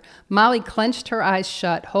identify her. Molly clenched her eyes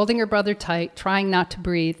shut, holding her brother tight, trying not to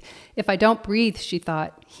breathe. If I don't breathe, she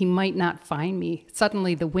thought, he might not find me.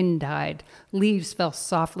 Suddenly the wind died. Leaves fell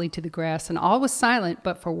softly to the grass, and all was silent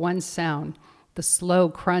but for one sound, the slow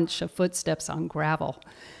crunch of footsteps on gravel.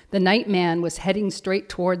 The night man was heading straight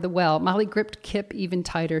toward the well. Molly gripped Kip even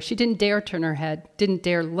tighter. She didn't dare turn her head, didn't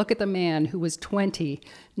dare look at the man who was 20,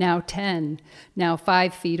 now 10, now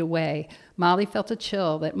 5 feet away. Molly felt a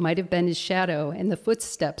chill that might have been his shadow, and the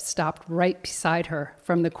footsteps stopped right beside her.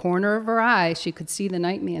 From the corner of her eye, she could see the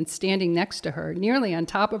night man standing next to her, nearly on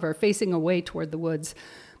top of her, facing away toward the woods.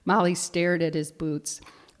 Molly stared at his boots.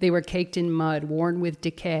 They were caked in mud, worn with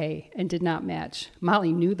decay, and did not match.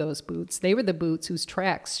 Molly knew those boots. They were the boots whose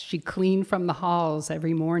tracks she cleaned from the halls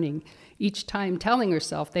every morning, each time telling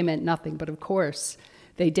herself they meant nothing, but of course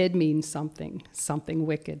they did mean something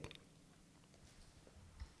wicked.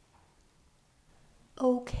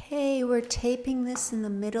 Okay, we're taping this in the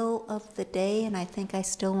middle of the day, and I think I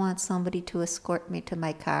still want somebody to escort me to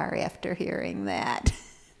my car after hearing that.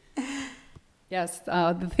 Yes,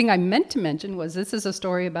 the thing I meant to mention was this is a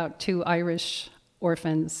story about two Irish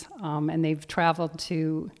orphans, and they've traveled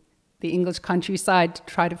to the English countryside to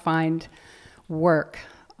try to find work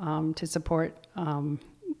to support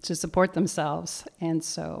themselves. And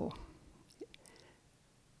so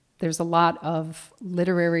there's a lot of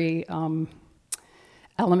literary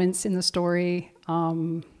elements in the story.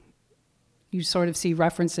 You sort of see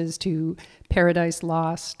references to Paradise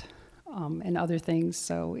Lost and other things.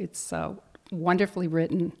 So it's wonderfully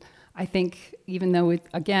written. I think even though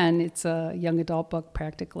it's a young adult book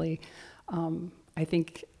practically, I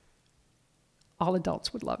think all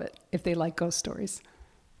adults would love it if they like ghost stories.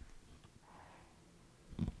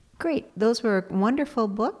 Great. Those were wonderful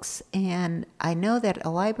books, and I know that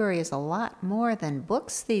a library is a lot more than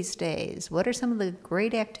books these days. What are some of the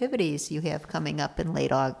great activities you have coming up in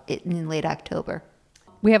late October?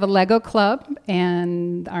 We have a Lego club,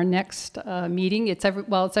 and our next meeting, it's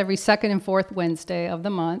every second and fourth Wednesday of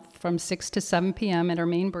the month from 6 to 7 p.m. at our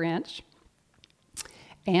main branch.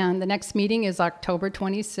 And the next meeting is October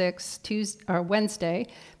 26th, Wednesday,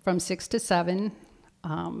 from 6 to 7.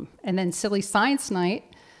 And then Silly Science Night,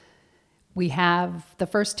 we have the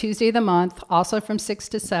first Tuesday of the month, also from 6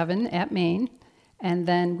 to 7 at Main. And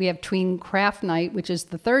then we have Tween Craft Night, which is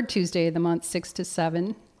the third Tuesday of the month, 6 to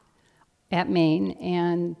 7 at Main.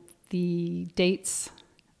 And the dates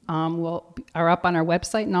are up on our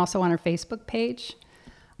website and also on our Facebook page.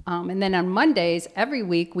 And then on Mondays, every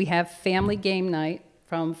week, we have Family Game Night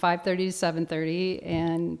from 5:30 to 7:30,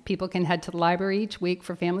 and people can head to the library each week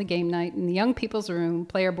for Family Game Night in the Young People's Room,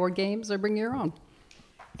 play our board games, or bring your own.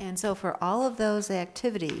 And so for all of those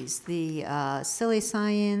activities, the Silly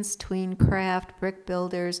Science, Tween Craft, Brick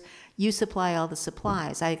Builders, you supply all the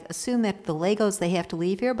supplies. I assume that the Legos they have to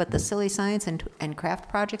leave here, but the Silly Science and craft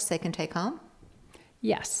projects they can take home?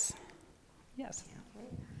 Yes. Yes.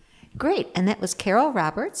 Great. And that was Carol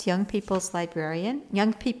Roberts, Young People's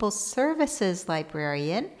Services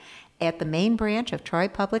Librarian at the main branch of Troy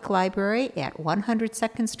Public Library at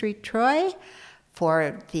 102nd Street, Troy,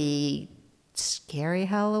 for the Scary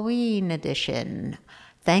Halloween edition.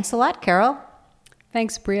 Thanks a lot, Carol.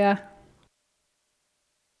 Thanks, Bria.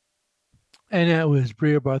 And that was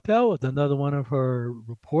Bria Barthel with another one of her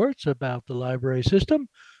reports about the library system.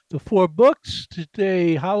 The 4 books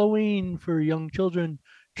today: Halloween for Young Children,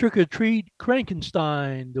 Trick or Treat,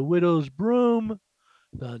 Frankenstein, The Widow's Broom,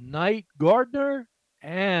 The Night Gardener,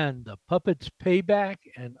 and The Puppet's Payback,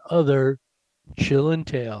 and other chillin'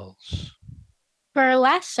 tales. For our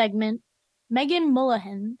last segment, Megan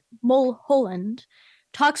Mulholland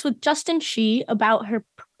talks with Justin Shih about her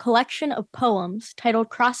collection of poems titled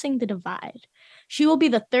Crossing the Divide. She will be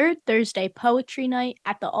the third Thursday Poetry Night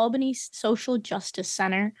at the Albany Social Justice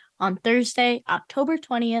Center on Thursday, October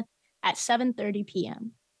 20th at 7:30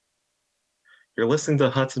 p.m. You're listening to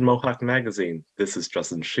Hudson Mohawk Magazine. This is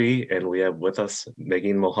Justin Shih, and we have with us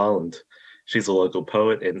Megan Mulholland. She's a local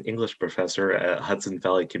poet and English professor at Hudson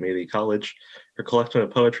Valley Community College. Her collection of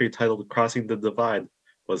poetry titled Crossing the Divide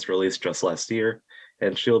was released just last year,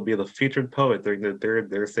 and she'll be the featured poet during the third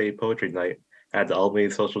Thursday Poetry Night at the Albany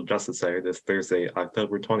Social Justice Center this Thursday,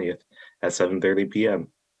 October 20th at 7:30 p.m.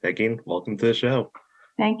 Megan, welcome to the show.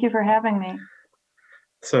 Thank you for having me.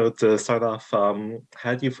 So to start off, how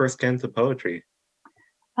did you first get into poetry?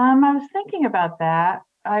 I was thinking about that.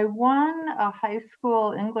 I won a high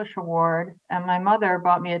school English award, and my mother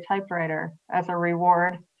bought me a typewriter as a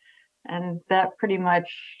reward. And that pretty much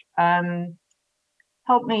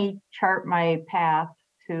helped me chart my path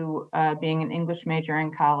to being an English major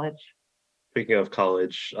in college. Speaking of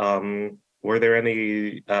college, were there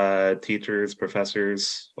any teachers,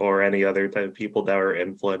 professors, or any other type of people that were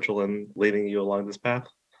influential in leading you along this path?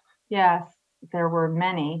 Yes, there were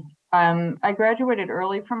many. I graduated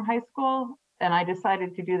early from high school, and I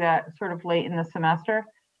decided to do that sort of late in the semester.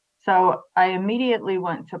 So I immediately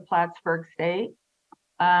went to Plattsburgh State.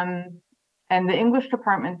 And the English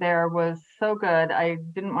department there was so good, I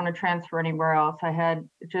didn't want to transfer anywhere else. I had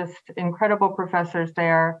just incredible professors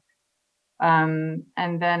there. And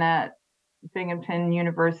then at Binghamton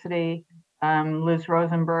University, Liz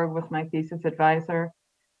Rosenberg was my thesis advisor.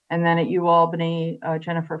 And then at UAlbany,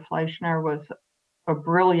 Jennifer Fleischner was a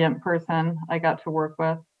brilliant person I got to work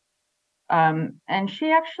with. And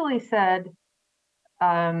she actually said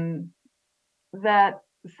that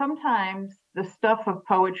sometimes the stuff of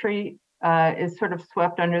poetry is sort of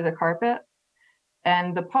swept under the carpet.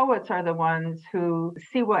 And the poets are the ones who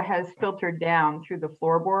see what has filtered down through the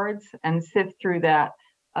floorboards and sift through that.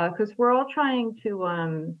 Because we're all trying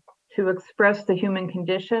to express the human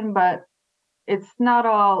condition, but it's not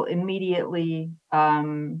all immediately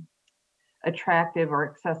attractive or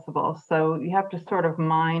accessible. So you have to sort of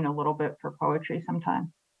mine a little bit for poetry sometimes.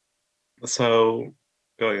 So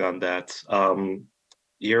going on that,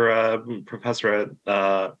 you're a professor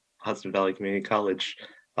at Hudson Valley Community College.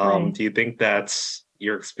 Right. Do you think that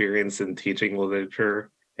your experience in teaching literature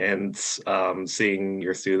and seeing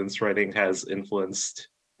your students writing has influenced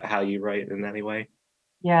how you write in any way?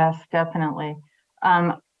 Yes, definitely.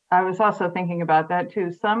 I was also thinking about that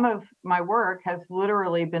too. Some of my work has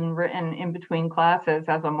literally been written in between classes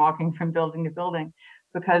as I'm walking from building to building,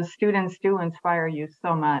 because students do inspire you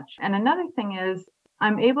so much. And another thing is,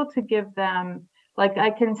 I'm able to give them, like, I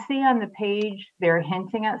can see on the page they're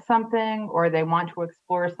hinting at something or they want to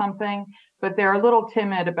explore something, but they're a little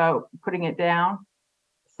timid about putting it down.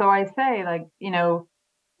 So I say, like,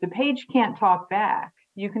 the page can't talk back.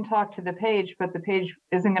 You can talk to the page, but the page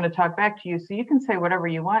isn't going to talk back to you. So you can say whatever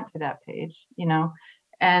you want to that page,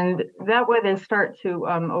 and that way they start to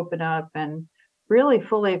open up and really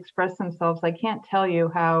fully express themselves. I can't tell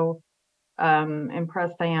you how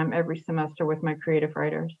impressed I am every semester with my creative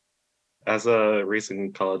writers. As a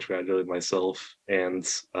recent college graduate myself, and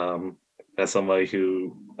as somebody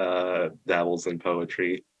who dabbles in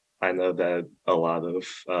poetry, I know that a lot of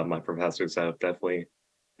my professors have definitely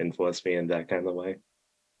influenced me in that kind of way.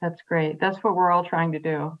 That's great. That's what we're all trying to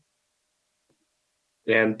do.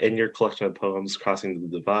 And in your collection of poems, Crossing the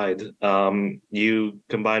Divide, you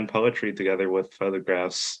combine poetry together with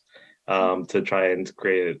photographs to try and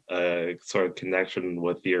create a sort of connection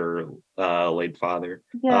with your late father.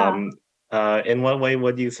 Yeah. In what way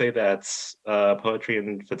would you say that poetry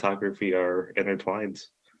and photography are intertwined?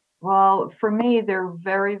 Well, for me, they're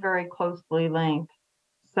very, very closely linked.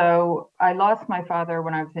 So I lost my father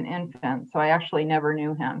when I was an infant, so I actually never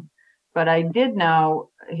knew him. But I did know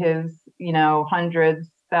his, hundreds,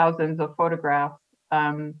 thousands of photographs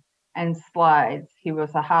and slides. He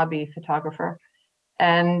was a hobby photographer.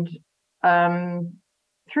 And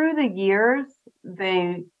through the years,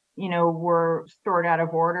 they, were stored out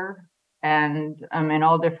of order and in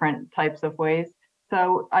all different types of ways.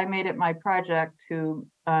 So I made it my project to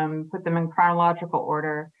put them in chronological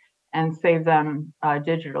order and save them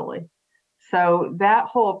digitally. So that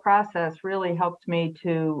whole process really helped me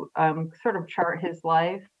to sort of chart his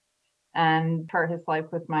life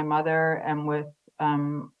with my mother and with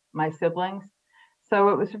my siblings. So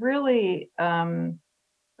it was really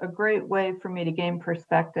a great way for me to gain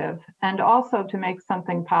perspective and also to make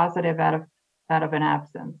something positive out of an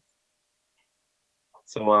absence.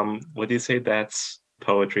 So would you say that's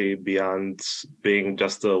poetry, beyond being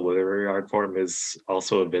just a literary art form, is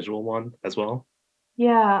also a visual one as well?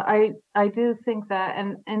 Yeah, I do think that.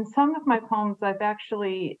 And in some of my poems, I've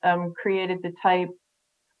actually created the type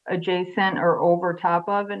adjacent or over top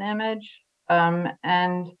of an image.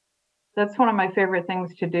 And that's one of my favorite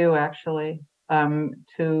things to do, actually,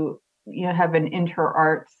 to have an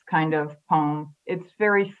inter-arts kind of poem. It's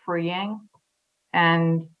very freeing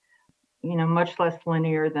and much less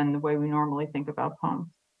linear than the way we normally think about poems.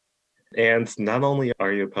 And not only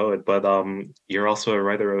are you a poet, but you're also a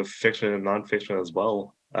writer of fiction and nonfiction as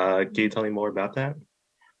well. Can you tell me more about that?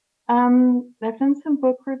 I've done some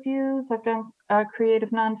book reviews. I've done creative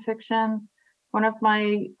nonfiction. One of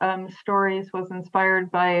my stories was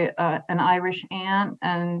inspired by an Irish aunt,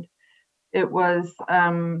 and it was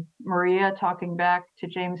Maria talking back to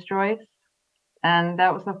James Joyce. And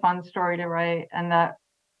that was a fun story to write, and that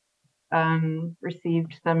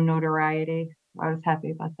received some notoriety. I was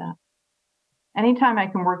happy about that. Anytime I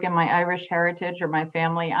can work in my Irish heritage or my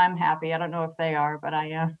family, I'm happy. I don't know if they are, but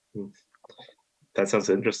I am. That sounds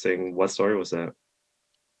interesting. What story was that?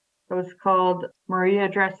 It was called Maria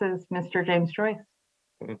Addresses Mr. James Joyce.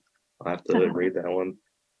 I'll have to read that one.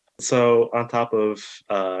 So on top of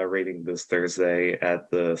reading this Thursday at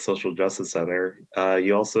the Social Justice Center,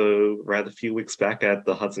 you also read a few weeks back at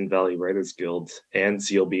the Hudson Valley Writers Guild, and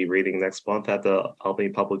you'll be reading next month at the Albany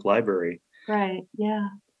Public Library. Right, yeah.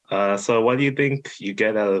 So what do you think you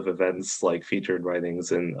get out of events like featured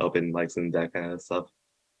writings and open mics and that kind of stuff?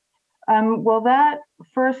 Well, that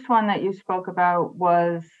first one that you spoke about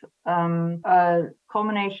was a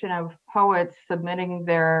culmination of poets submitting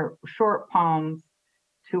their short poems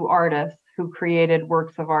to artists who created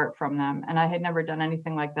works of art from them. And I had never done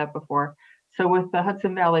anything like that before. So with the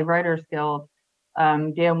Hudson Valley Writers Guild,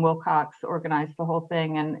 Dan Wilcox organized the whole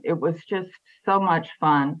thing, and it was just so much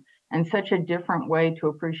fun and such a different way to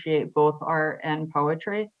appreciate both art and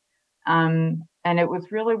poetry. and it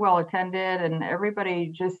was really well attended, and everybody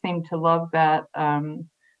just seemed to love that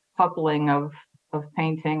coupling of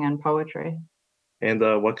painting and poetry. And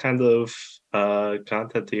what kind of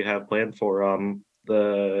content do you have planned for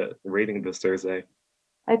the reading this Thursday?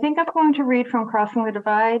 I think I'm going to read from Crossing the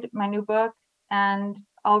Divide, my new book, and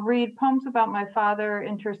I'll read poems about my father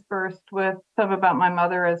interspersed with some about my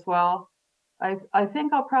mother as well. I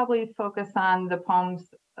think I'll probably focus on the poems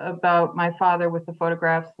about my father with the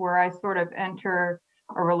photographs, where I sort of enter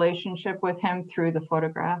a relationship with him through the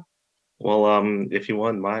photograph. Well, if you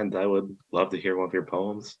wouldn't mind, I would love to hear one of your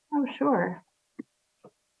poems. Oh, sure.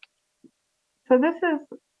 So this is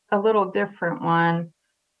a little different one.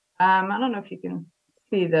 I don't know if you can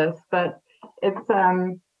see this, but it's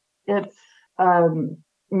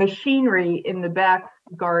machinery in the back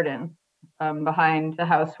garden behind the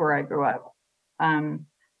house where I grew up. And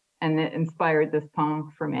it inspired this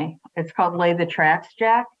poem for me. It's called Lay the Tracks,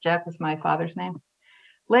 Jack. Jack is my father's name.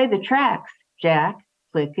 Lay the tracks, Jack,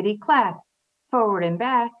 clickety clack, forward and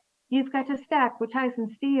back. You've got to stack with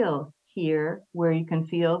Tyson steel. Here, where you can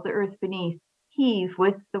feel the earth beneath, heave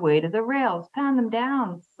with the weight of the rails. Pound them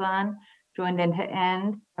down, son, joined end to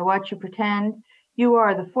end. I watch you pretend you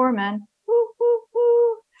are the foreman. Woo, woo,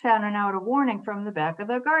 woo, sounding out a warning from the back of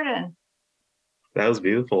the garden. That was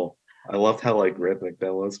beautiful. I loved how rhythmic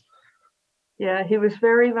that was. Yeah, he was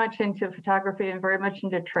very much into photography and very much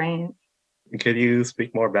into trains. Could you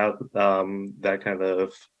speak more about that kind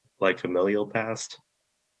of familial past?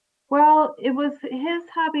 Well, it was his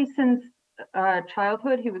hobby since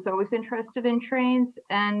childhood. He was always interested in trains,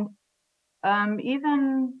 and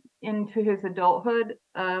even into his adulthood,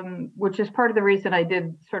 which is part of the reason I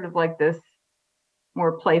did sort of this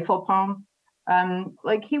more playful poem.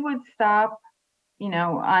 He would stop,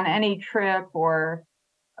 on any trip or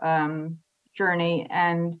journey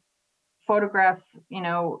and photograph,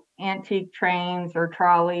 antique trains or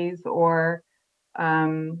trolleys, or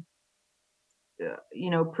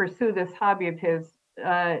pursue this hobby of his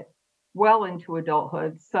well into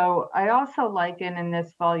adulthood. So I also liken in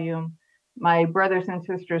this volume my brothers and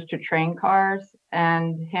sisters to train cars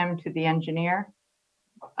and him to the engineer,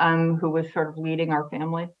 who was sort of leading our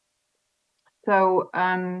family. So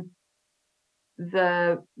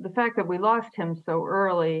the fact that we lost him so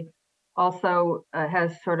early also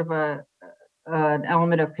has sort of an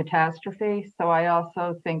element of catastrophe. So I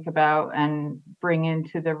also think about and bring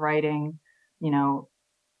into the writing,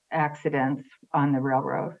 accidents on the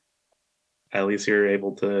railroad. At least you're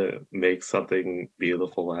able to make something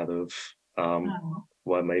beautiful out of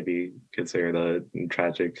what may be considered a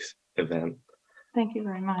tragic event. Thank you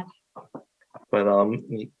very much. But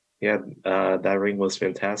yeah, that reading was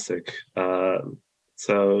fantastic.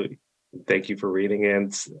 So thank you for reading,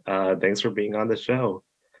 and thanks for being on the show.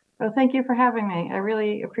 Well, thank you for having me. I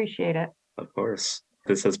really appreciate it. Of course.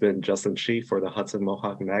 This has been Justin Shee for the Hudson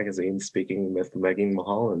Mohawk Magazine, speaking with Megan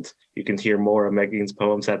Mulholland. You can hear more of Megan's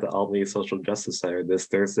poems at the Albany Social Justice Center this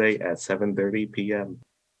Thursday at 7:30 p.m.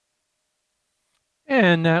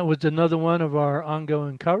 And that was another one of our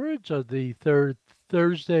ongoing coverage of the third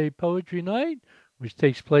Thursday Poetry Night, which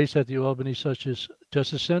takes place at the Albany Social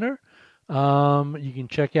Justice Center. You can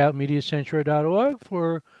check out mediasanctuary.org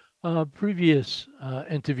for previous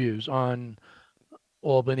interviews on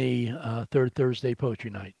Albany Third Thursday Poetry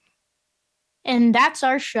Night. And that's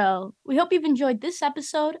our show. We hope you've enjoyed this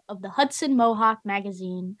episode of the Hudson Mohawk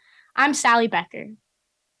Magazine. I'm Sally Becker.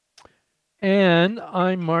 And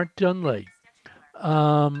I'm Mark Dunley.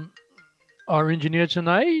 Our engineer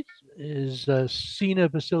tonight is Sina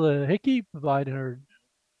Basila Hickey, providing her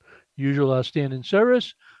usual outstanding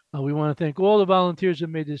service. We want to thank all the volunteers that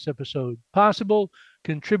made this episode possible.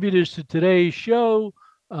 Contributors to today's show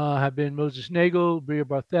have been Moses Nagel, Bria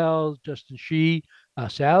Barthel, Justin Shee,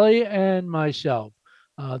 Sally, and myself.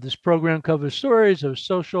 This program covers stories of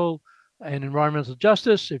social and environmental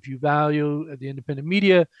justice. If you value the independent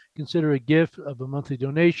media, consider a gift of a monthly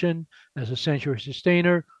donation as a sanctuary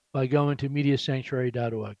sustainer by going to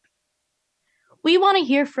mediasanctuary.org. We want to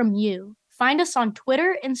hear from you. Find us on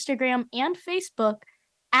Twitter, Instagram, and Facebook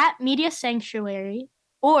at Media Sanctuary,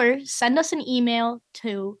 or send us an email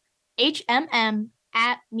to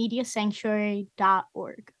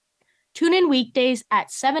hmm@mediasanctuary.org. Tune in weekdays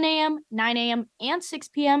at 7 a.m., 9 a.m., and 6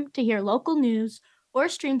 p.m. to hear local news, or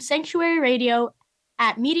stream Sanctuary Radio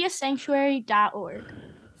at mediasanctuary.org.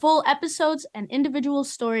 Full episodes and individual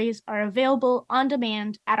stories are available on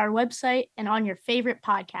demand at our website and on your favorite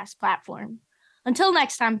podcast platform. Until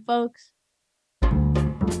next time, folks.